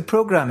date with the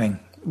programming.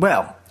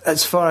 Well,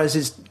 as far as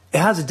it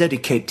has a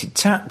dedicated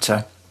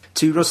chapter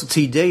to Russell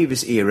T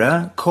Davies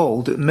era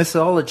called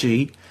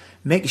Mythology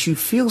Makes You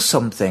Feel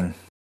Something.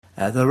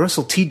 The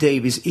Russell T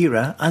Davies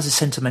era as a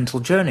sentimental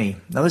journey.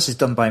 Now this is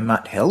done by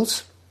Matt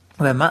Hills,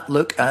 where Matt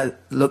looks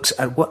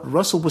at what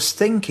Russell was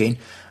thinking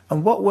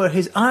and what were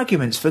his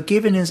arguments for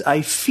giving us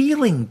a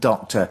feeling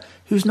Doctor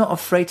who's not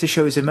afraid to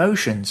show his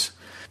emotions.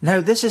 Now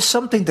this is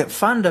something that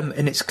fandom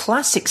in its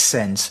classic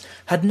sense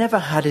had never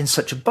had in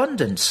such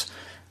abundance,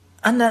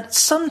 and that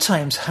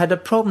sometimes had a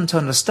problem to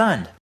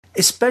understand,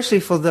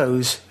 especially for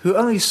those who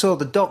only saw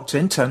the Doctor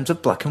in terms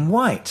of black and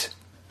white.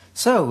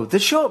 So, the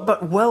short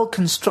but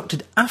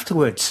well-constructed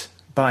afterwards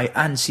by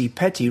Anne C.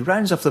 Petty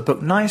rounds off the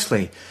book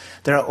nicely.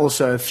 There are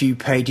also a few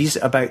pages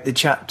about the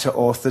chapter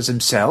authors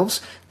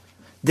themselves.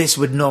 This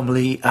would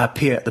normally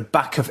appear at the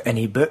back of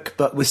any book,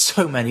 but with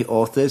so many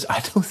authors, I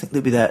don't think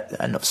there'd be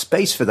enough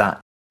space for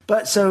that.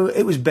 But so,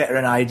 it was better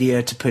an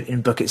idea to put in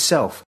the book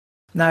itself.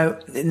 Now,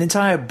 in the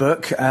entire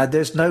book,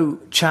 there's no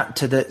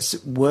chapter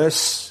that's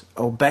worse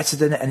or better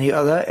than any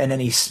other in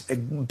any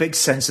big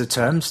sense of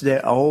terms.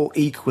 They're all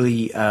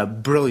equally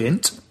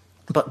brilliant.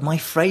 But my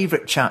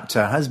favourite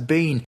chapter has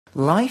been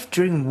Life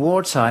During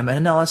Wartime, an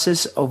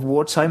analysis of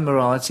wartime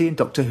morality in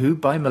Doctor Who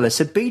by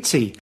Melissa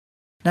Beattie.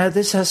 Now,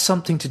 this has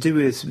something to do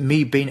with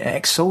me being an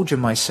ex-soldier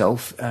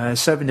myself,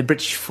 serving the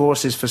British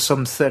forces for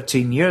some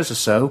 13 years or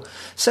so,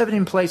 serving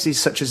in places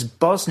such as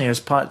Bosnia as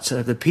part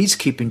of the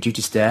peacekeeping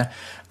duties there,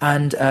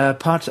 and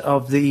part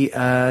of the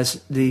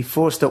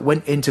force that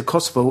went into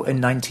Kosovo in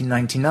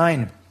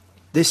 1999.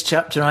 This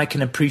chapter I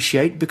can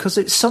appreciate because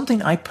it's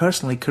something I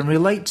personally can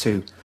relate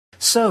to.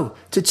 So,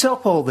 to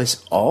top all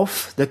this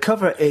off, the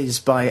cover is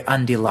by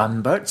Andy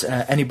Lambert.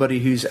 Anybody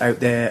who's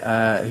out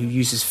there who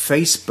uses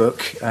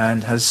Facebook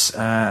and has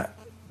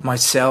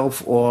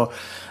myself or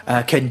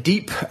Ken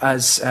Deep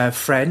as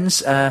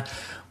friends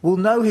will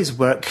know his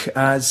work,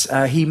 as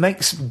he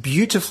makes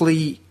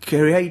beautifully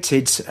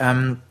created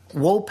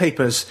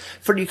wallpapers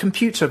for your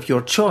computer of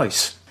your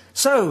choice.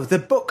 So, the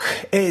book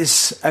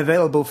is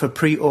available for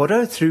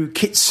pre-order through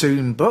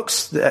Kitsune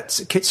Books.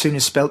 That's Kitsune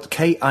is spelled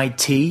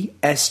Kitsune,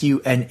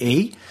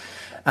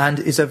 and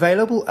is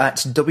available at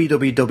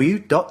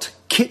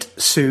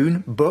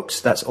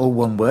www.kitsunebooks, that's all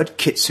one word,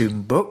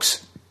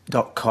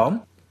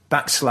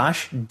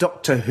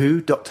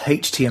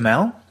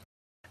 kitsunebooks.com/doctorwho.html.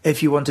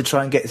 If you want to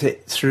try and get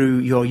it through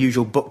your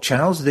usual book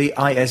channels, the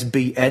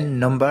ISBN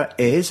number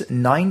is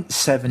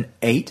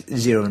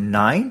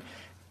 97809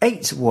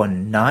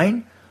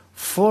 819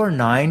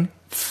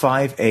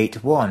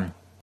 49581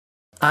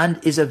 and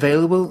is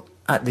available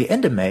at the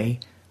end of May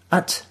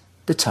at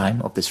the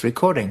time of this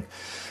recording.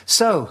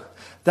 So,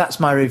 that's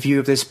my review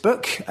of this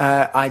book.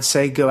 I'd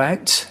say go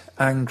out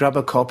and grab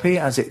a copy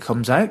as it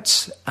comes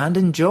out and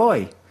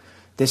enjoy.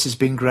 This has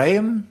been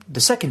Graham,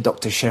 the second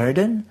Dr.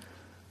 Sheridan,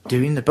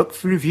 doing the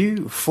book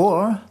review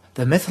for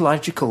The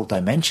Mythological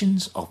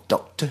Dimensions of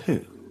Doctor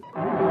Who.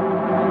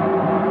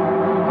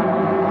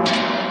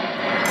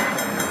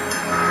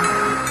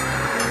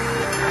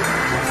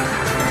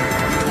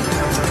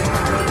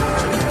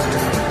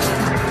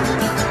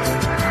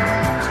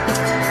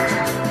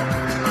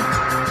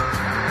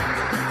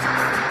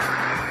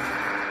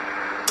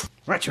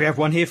 Right, we have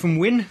one here from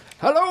Win.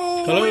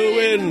 Hello! Hello,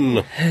 Win!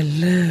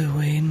 Hello,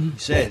 Win. He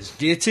says,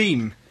 Dear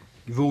team,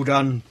 you've all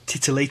done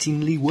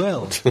titillatingly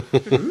well.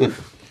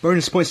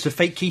 Bonus points to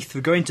Fake Keith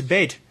for going to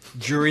bed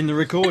during the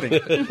recording.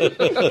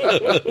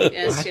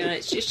 Yes,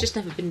 it's just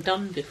never been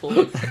done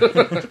before.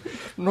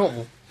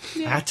 No. I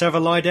had to have a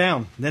lie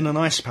down, then an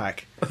ice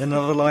pack, then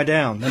another lie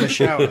down, then a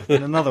shower,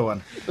 then another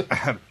one.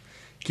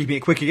 Keeping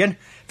it quick again.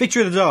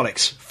 Victory of the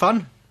Daleks.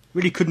 Fun.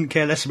 Really couldn't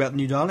care less about the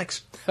new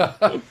Daleks.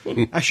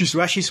 Ashes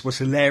to Ashes was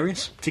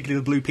hilarious, particularly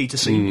the Blue Peter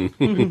scene.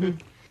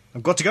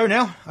 I've got to go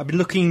now. I've been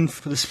looking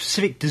for the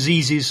specific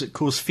diseases that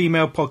cause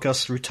female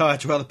podcasts to retire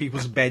to other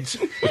people's beds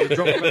with a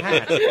drop of a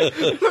hat.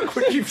 Look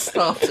what you've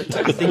started.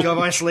 I think I've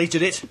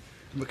isolated it.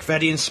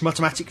 McFadden's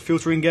Smutmatic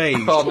filter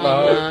engaged. Oh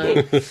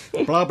no.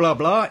 Blah blah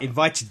blah.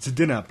 Invited to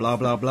dinner. Blah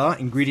blah blah.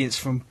 Ingredients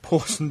from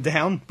Porson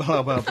Down.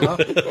 Blah blah blah.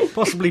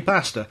 Possibly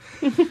pasta.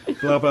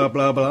 Blah blah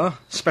blah blah.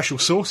 Special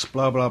sauce.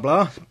 Blah blah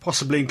blah.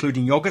 Possibly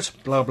including yogurt.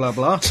 Blah blah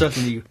blah.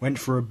 Certainly went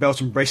for a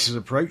belt and braces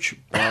approach.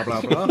 Blah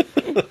blah blah.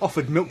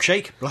 Offered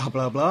milkshake. Blah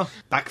blah blah.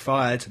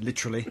 Backfired,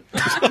 literally.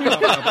 Blah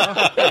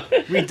blah blah.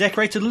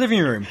 Redecorated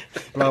living room.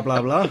 Blah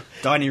blah blah.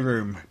 Dining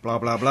room. Blah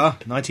blah blah.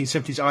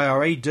 1970s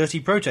IRA dirty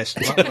protest.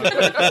 Blah blah blah.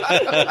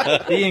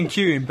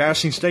 B&Q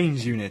embarrassing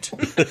stains unit.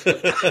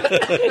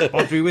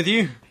 I'll be with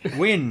you.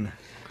 Win.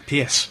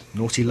 P.S.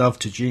 Naughty love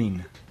to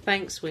Jean.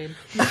 Thanks, Win.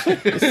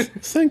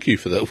 Thank you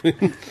for that,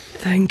 Win.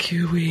 Thank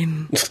you,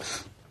 Win.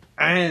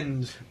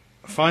 And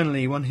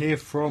Finally, one here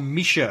from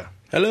Misha.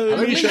 Hello,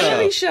 Misha.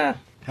 Misha.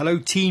 Hello,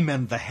 team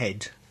and the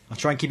head. I'll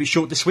try and keep it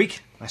short this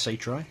week. I say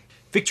try.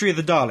 Victory of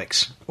the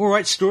Daleks.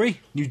 Alright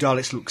story. New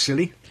Daleks look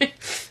silly. There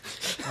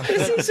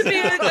seems to be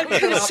a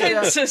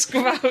consensus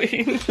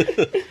growing.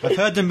 I've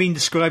heard them being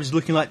described as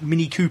looking like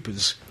Mini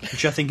Coopers,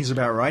 which I think is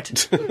about right.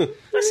 That's an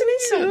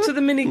insult to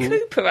the Mini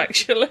Cooper,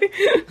 actually.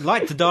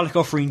 Like the Dalek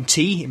offering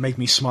tea, it made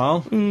me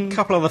smile. A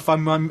couple other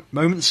fun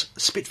moments,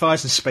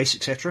 Spitfires and space,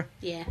 etc.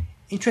 Yeah.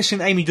 Interesting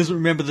that Amy doesn't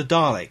remember the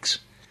Daleks.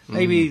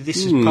 Maybe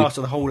this is part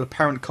of the whole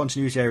apparent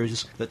continuity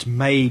areas that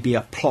may be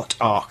a plot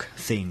arc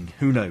thing.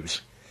 Who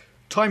knows?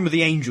 Time with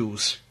the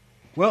Angels.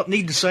 Well,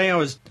 need to say,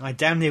 I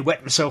damn near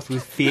wet myself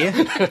with fear.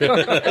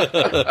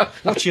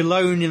 Watching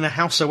alone in the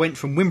house, I went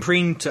from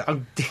whimpering to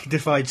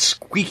undignified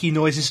squeaky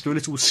noises to a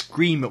little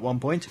scream at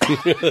one point.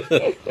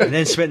 And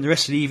then spent the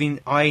rest of the evening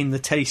eyeing the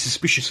telly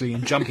suspiciously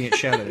and jumping at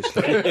shadows.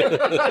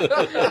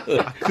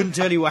 I couldn't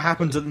tell you what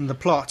happened in the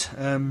plot.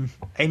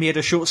 Amy had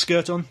a short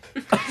skirt on.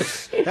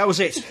 That was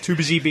it. Too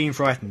busy being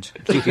frightened.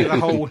 Thinking of the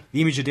whole,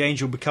 the image of the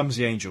angel becomes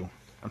the angel.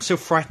 I'm still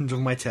frightened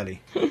of my telly.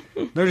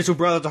 No little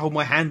brother to hold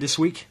my hand this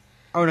week.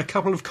 Oh, and a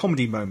couple of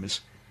comedy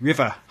moments.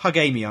 River, hug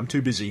Amy, I'm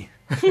too busy.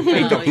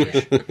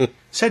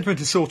 Sentiment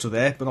is sort of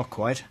there, but not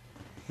quite.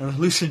 And a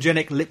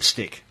hallucinogenic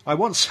lipstick. I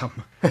want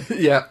some.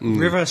 Yeah.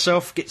 River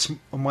herself gets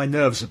on my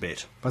nerves a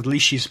bit, but at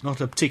least she's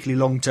not a particularly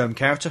long-term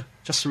character,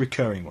 just a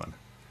recurring one.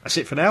 That's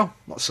it for now.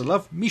 Lots of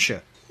love.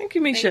 Misha. Thank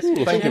you, Misha.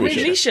 Thank you,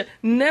 Misha. Misha,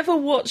 never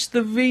watch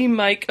the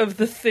remake of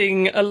The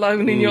Thing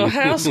alone in your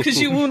house,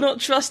 because you will not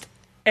trust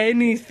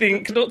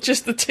anything, not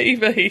just the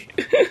TV.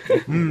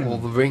 Or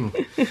The Ring.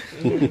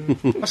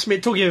 Must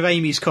admit, talking of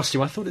Amy's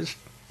costume, I thought it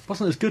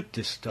wasn't as good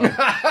this time.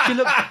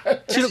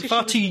 She looked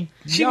far too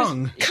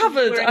young.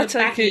 Covered, Wearing I a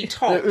take baggy it.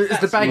 top. It was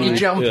the baggy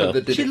jumper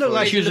that did She it. looked for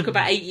like me. she was Look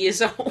about 8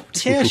 years old.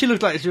 Yeah, she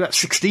looked like she was about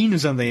 16 or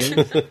something.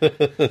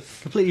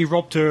 Completely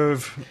robbed her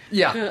of...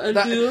 Yeah.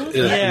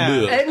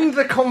 Yeah. End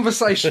the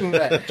conversation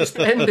there. Just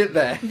end it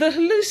there. The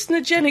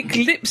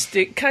hallucinogenic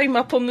lipstick came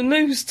up on the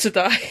news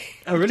today.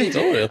 Oh, really?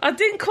 Oh, yeah. I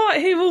didn't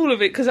quite hear all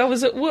of it because I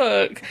was at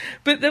work,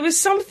 but there was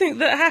something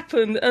that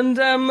happened, and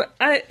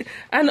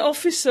an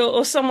officer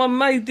or someone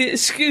made the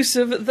excuse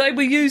of they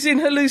were using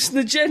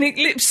hallucinogenic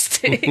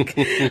lipstick.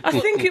 I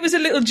think it was a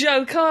little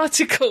joke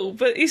article,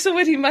 but it's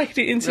already made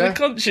it into the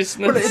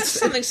consciousness. Well, There's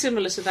something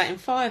similar to that in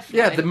Firefly.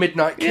 Yeah, the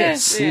Midnight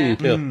Kiss. Yeah.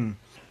 Yeah.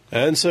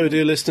 And so,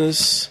 dear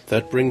listeners,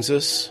 that brings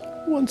us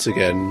once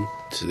again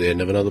to the end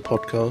of another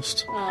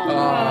podcast.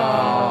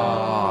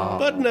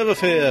 But never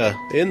fear,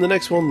 in the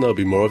next one there'll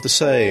be more of the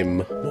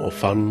same. More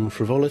fun,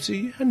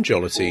 frivolity and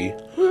jollity.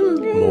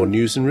 More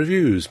news and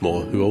reviews,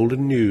 more Who Old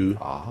and New.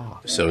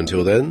 So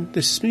until then,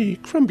 this is me,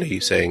 Crumbly,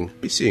 saying,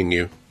 be seeing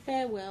you.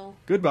 Farewell.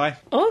 Goodbye.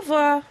 Au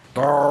revoir.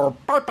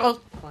 Bye-bye.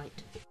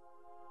 Right.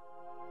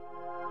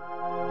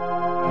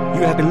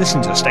 You have been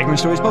listening to the Staggering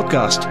Stories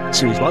podcast,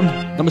 Series 1,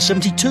 number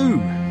 72,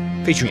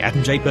 featuring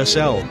Adam J.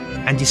 Purcell,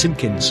 Andy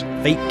Simpkins,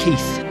 Fake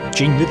Keith,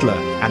 Gene Riddler,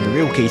 and the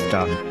real Keith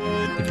Dunn.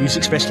 The views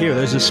expressed here are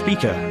those of the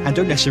speaker, and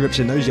don't necessarily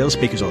represent those of the other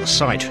speakers on the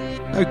site.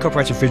 No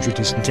copyright infringement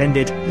is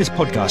intended. This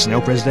podcast is an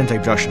El Presidente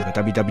production for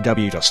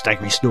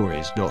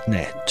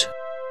www.staggeringstories.net.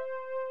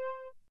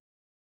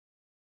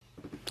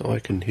 I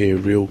can hear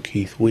real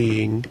Keith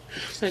weeing.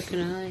 So can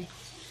I.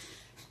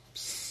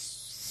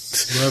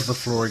 We're over the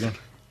floor again.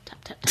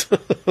 Tap, tap,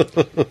 tap.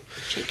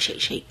 Shake, shake,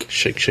 shake.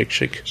 Shake, shake,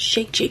 shake.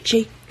 Shake, shake,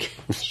 shake.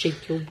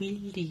 Shake your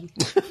wheelie.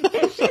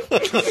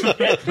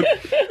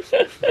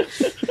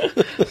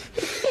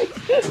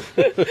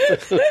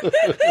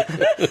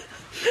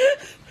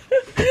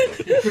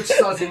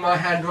 Criticising my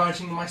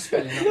handwriting and my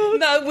spelling.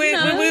 No,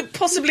 we're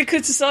possibly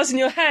criticising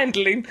your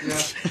handling.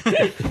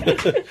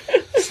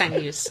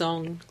 Sang you a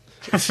song.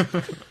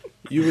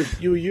 You were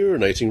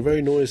urinating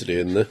very noisily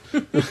in there.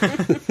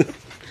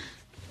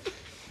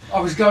 I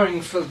was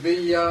going for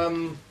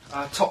the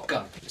Top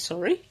Gun.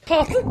 Sorry.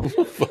 Pardon?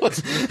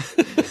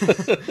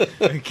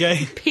 Okay.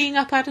 Peeing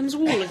up Adam's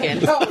wall again.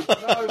 No,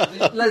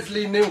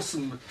 Leslie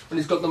Nielsen when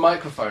he's got the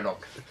microphone on.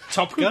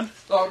 Top Gun?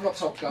 Oh, not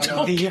Top Gun.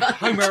 The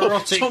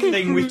homoerotic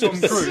thing with Tom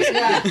Cruise.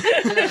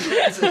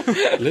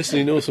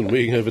 Leslie Nielsen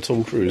weeing over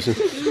Tom Cruise.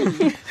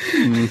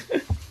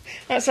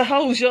 That's a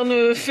whole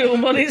genre of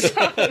film on its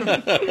own.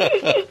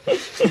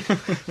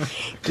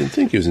 Didn't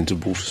think he was into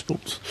water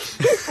sports.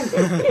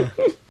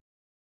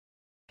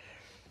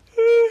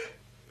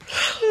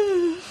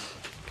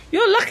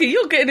 You're lucky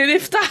you're getting a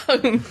lift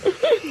home.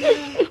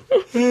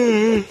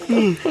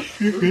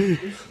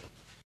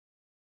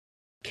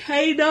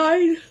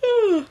 K9.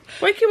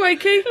 Wakey,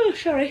 wakey. Oh,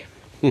 sorry.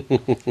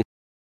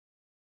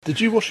 Did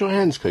you wash your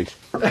hands, Keith?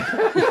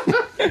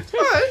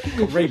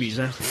 Got rabies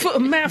now. Foot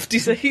and mouth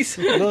disease.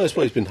 No, that's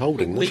what he's been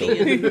holding. That's all.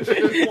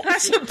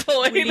 That's a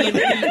point.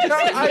 No,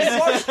 I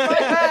washed my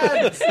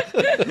hands!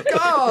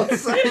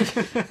 God's sake!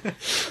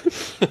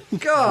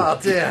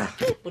 God, dear.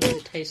 What does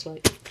it taste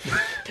like?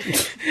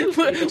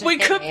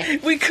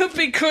 we could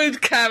be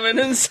crude, Karen,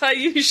 and say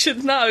you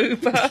should know,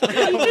 but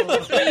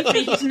Believe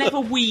me, he's never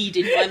weed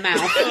in my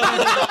mouth.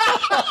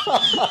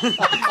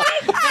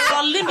 There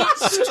are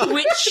limits to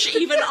which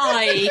even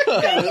I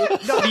go.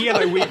 Not the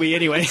yellow wee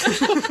anyway.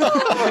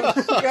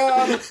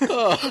 God.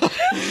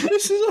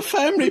 This is a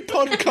family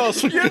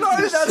podcast. You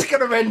know that's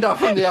going to end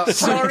up on the outside.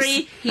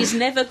 Sorry, he's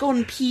never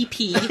gone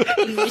pee-pee in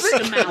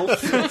Mr. Mouth.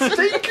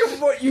 Think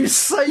of what you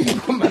say,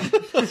 woman.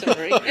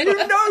 Sorry.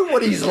 You know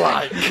what he's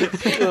like.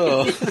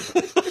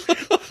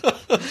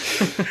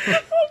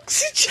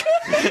 Oxygen!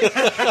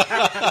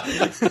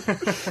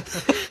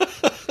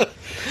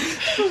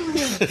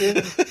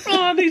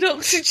 Oh, I need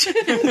oxygen.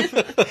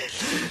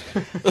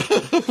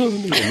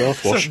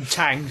 Mouthwash. Some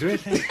tang to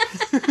it.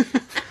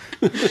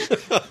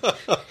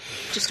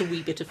 Just a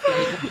wee bit of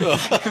flavour.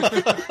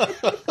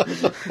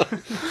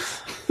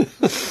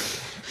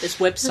 There's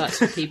websites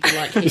for people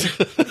like him.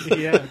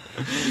 Yeah.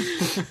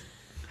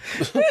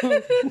 It's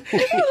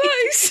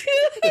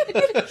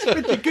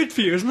pretty good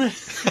for you, isn't it?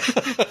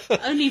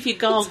 Only if you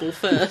gargle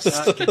first.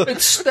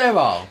 It's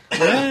sterile.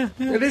 Yeah.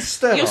 It is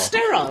sterile. You're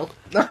sterile.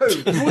 No,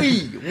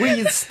 we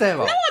is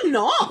sterile. No, I'm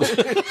not.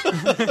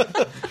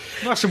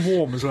 Nice and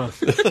warm as well.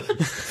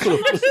 Nice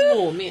and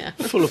warm, yeah.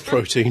 Full of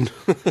protein.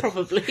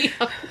 Probably.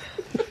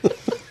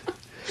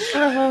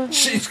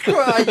 She's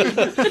crying.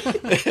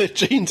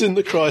 Jean's in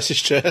the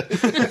crisis chair.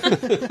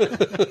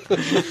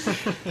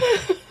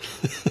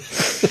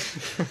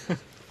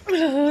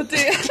 Oh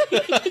dear.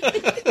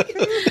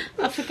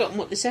 I've forgotten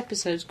what this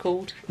episode's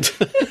called.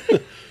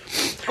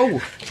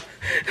 Oh.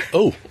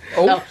 Oh.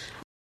 Oh.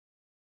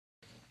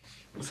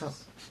 What's that?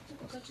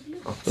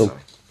 Oh. Sorry.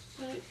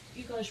 No,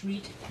 you guys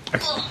read. I'm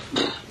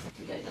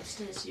going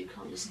upstairs so you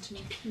can't listen to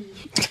me pee.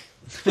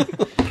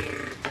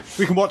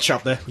 We can watch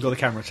up there. We've got the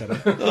camera set up.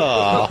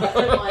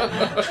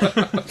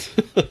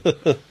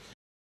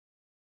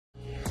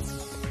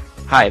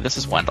 Hi, this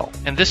is Wendell.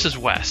 And this is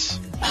Wes.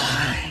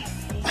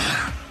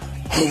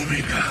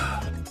 Omega.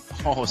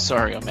 Oh,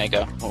 sorry,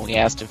 Omega. When we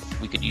asked if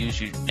we could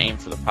use your name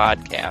for the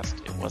podcast,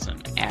 it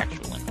wasn't an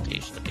actual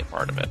invitation to be a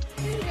part of it.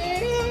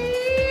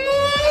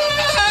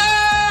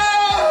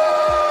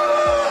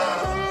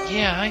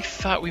 Yeah, I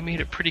thought we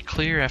made it pretty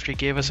clear after he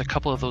gave us a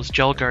couple of those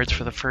gel guards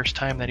for the first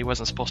time that he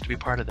wasn't supposed to be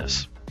part of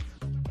this.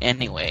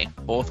 Anyway,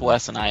 both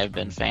Wes and I have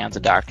been fans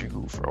of Doctor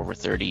Who for over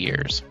 30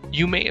 years.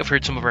 You may have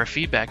heard some of our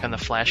feedback on the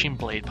Flashing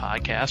Blade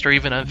podcast or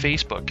even on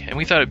Facebook, and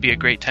we thought it'd be a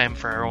great time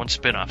for our own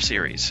spin-off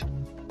series.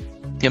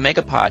 The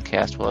Omega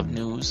Podcast will have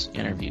news,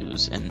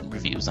 interviews, and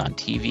reviews on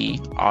TV,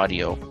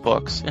 audio,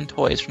 books, and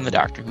toys from the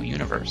Doctor Who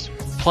universe.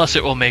 Plus,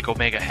 it will make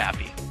Omega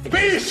happy.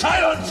 Be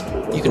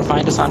silent! You can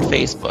find us on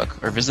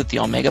Facebook or visit the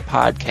Omega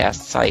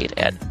Podcast site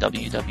at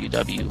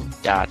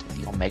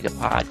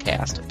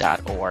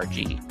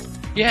www.theomegapodcast.org.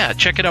 Yeah,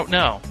 check it out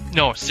now.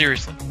 No,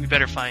 seriously, we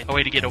better find a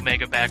way to get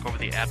Omega back over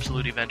the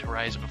absolute event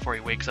horizon before he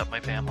wakes up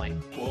my family.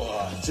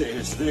 What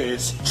is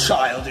this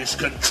childish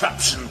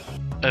contraption?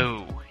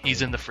 Oh,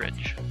 he's in the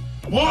fridge.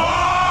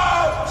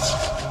 What?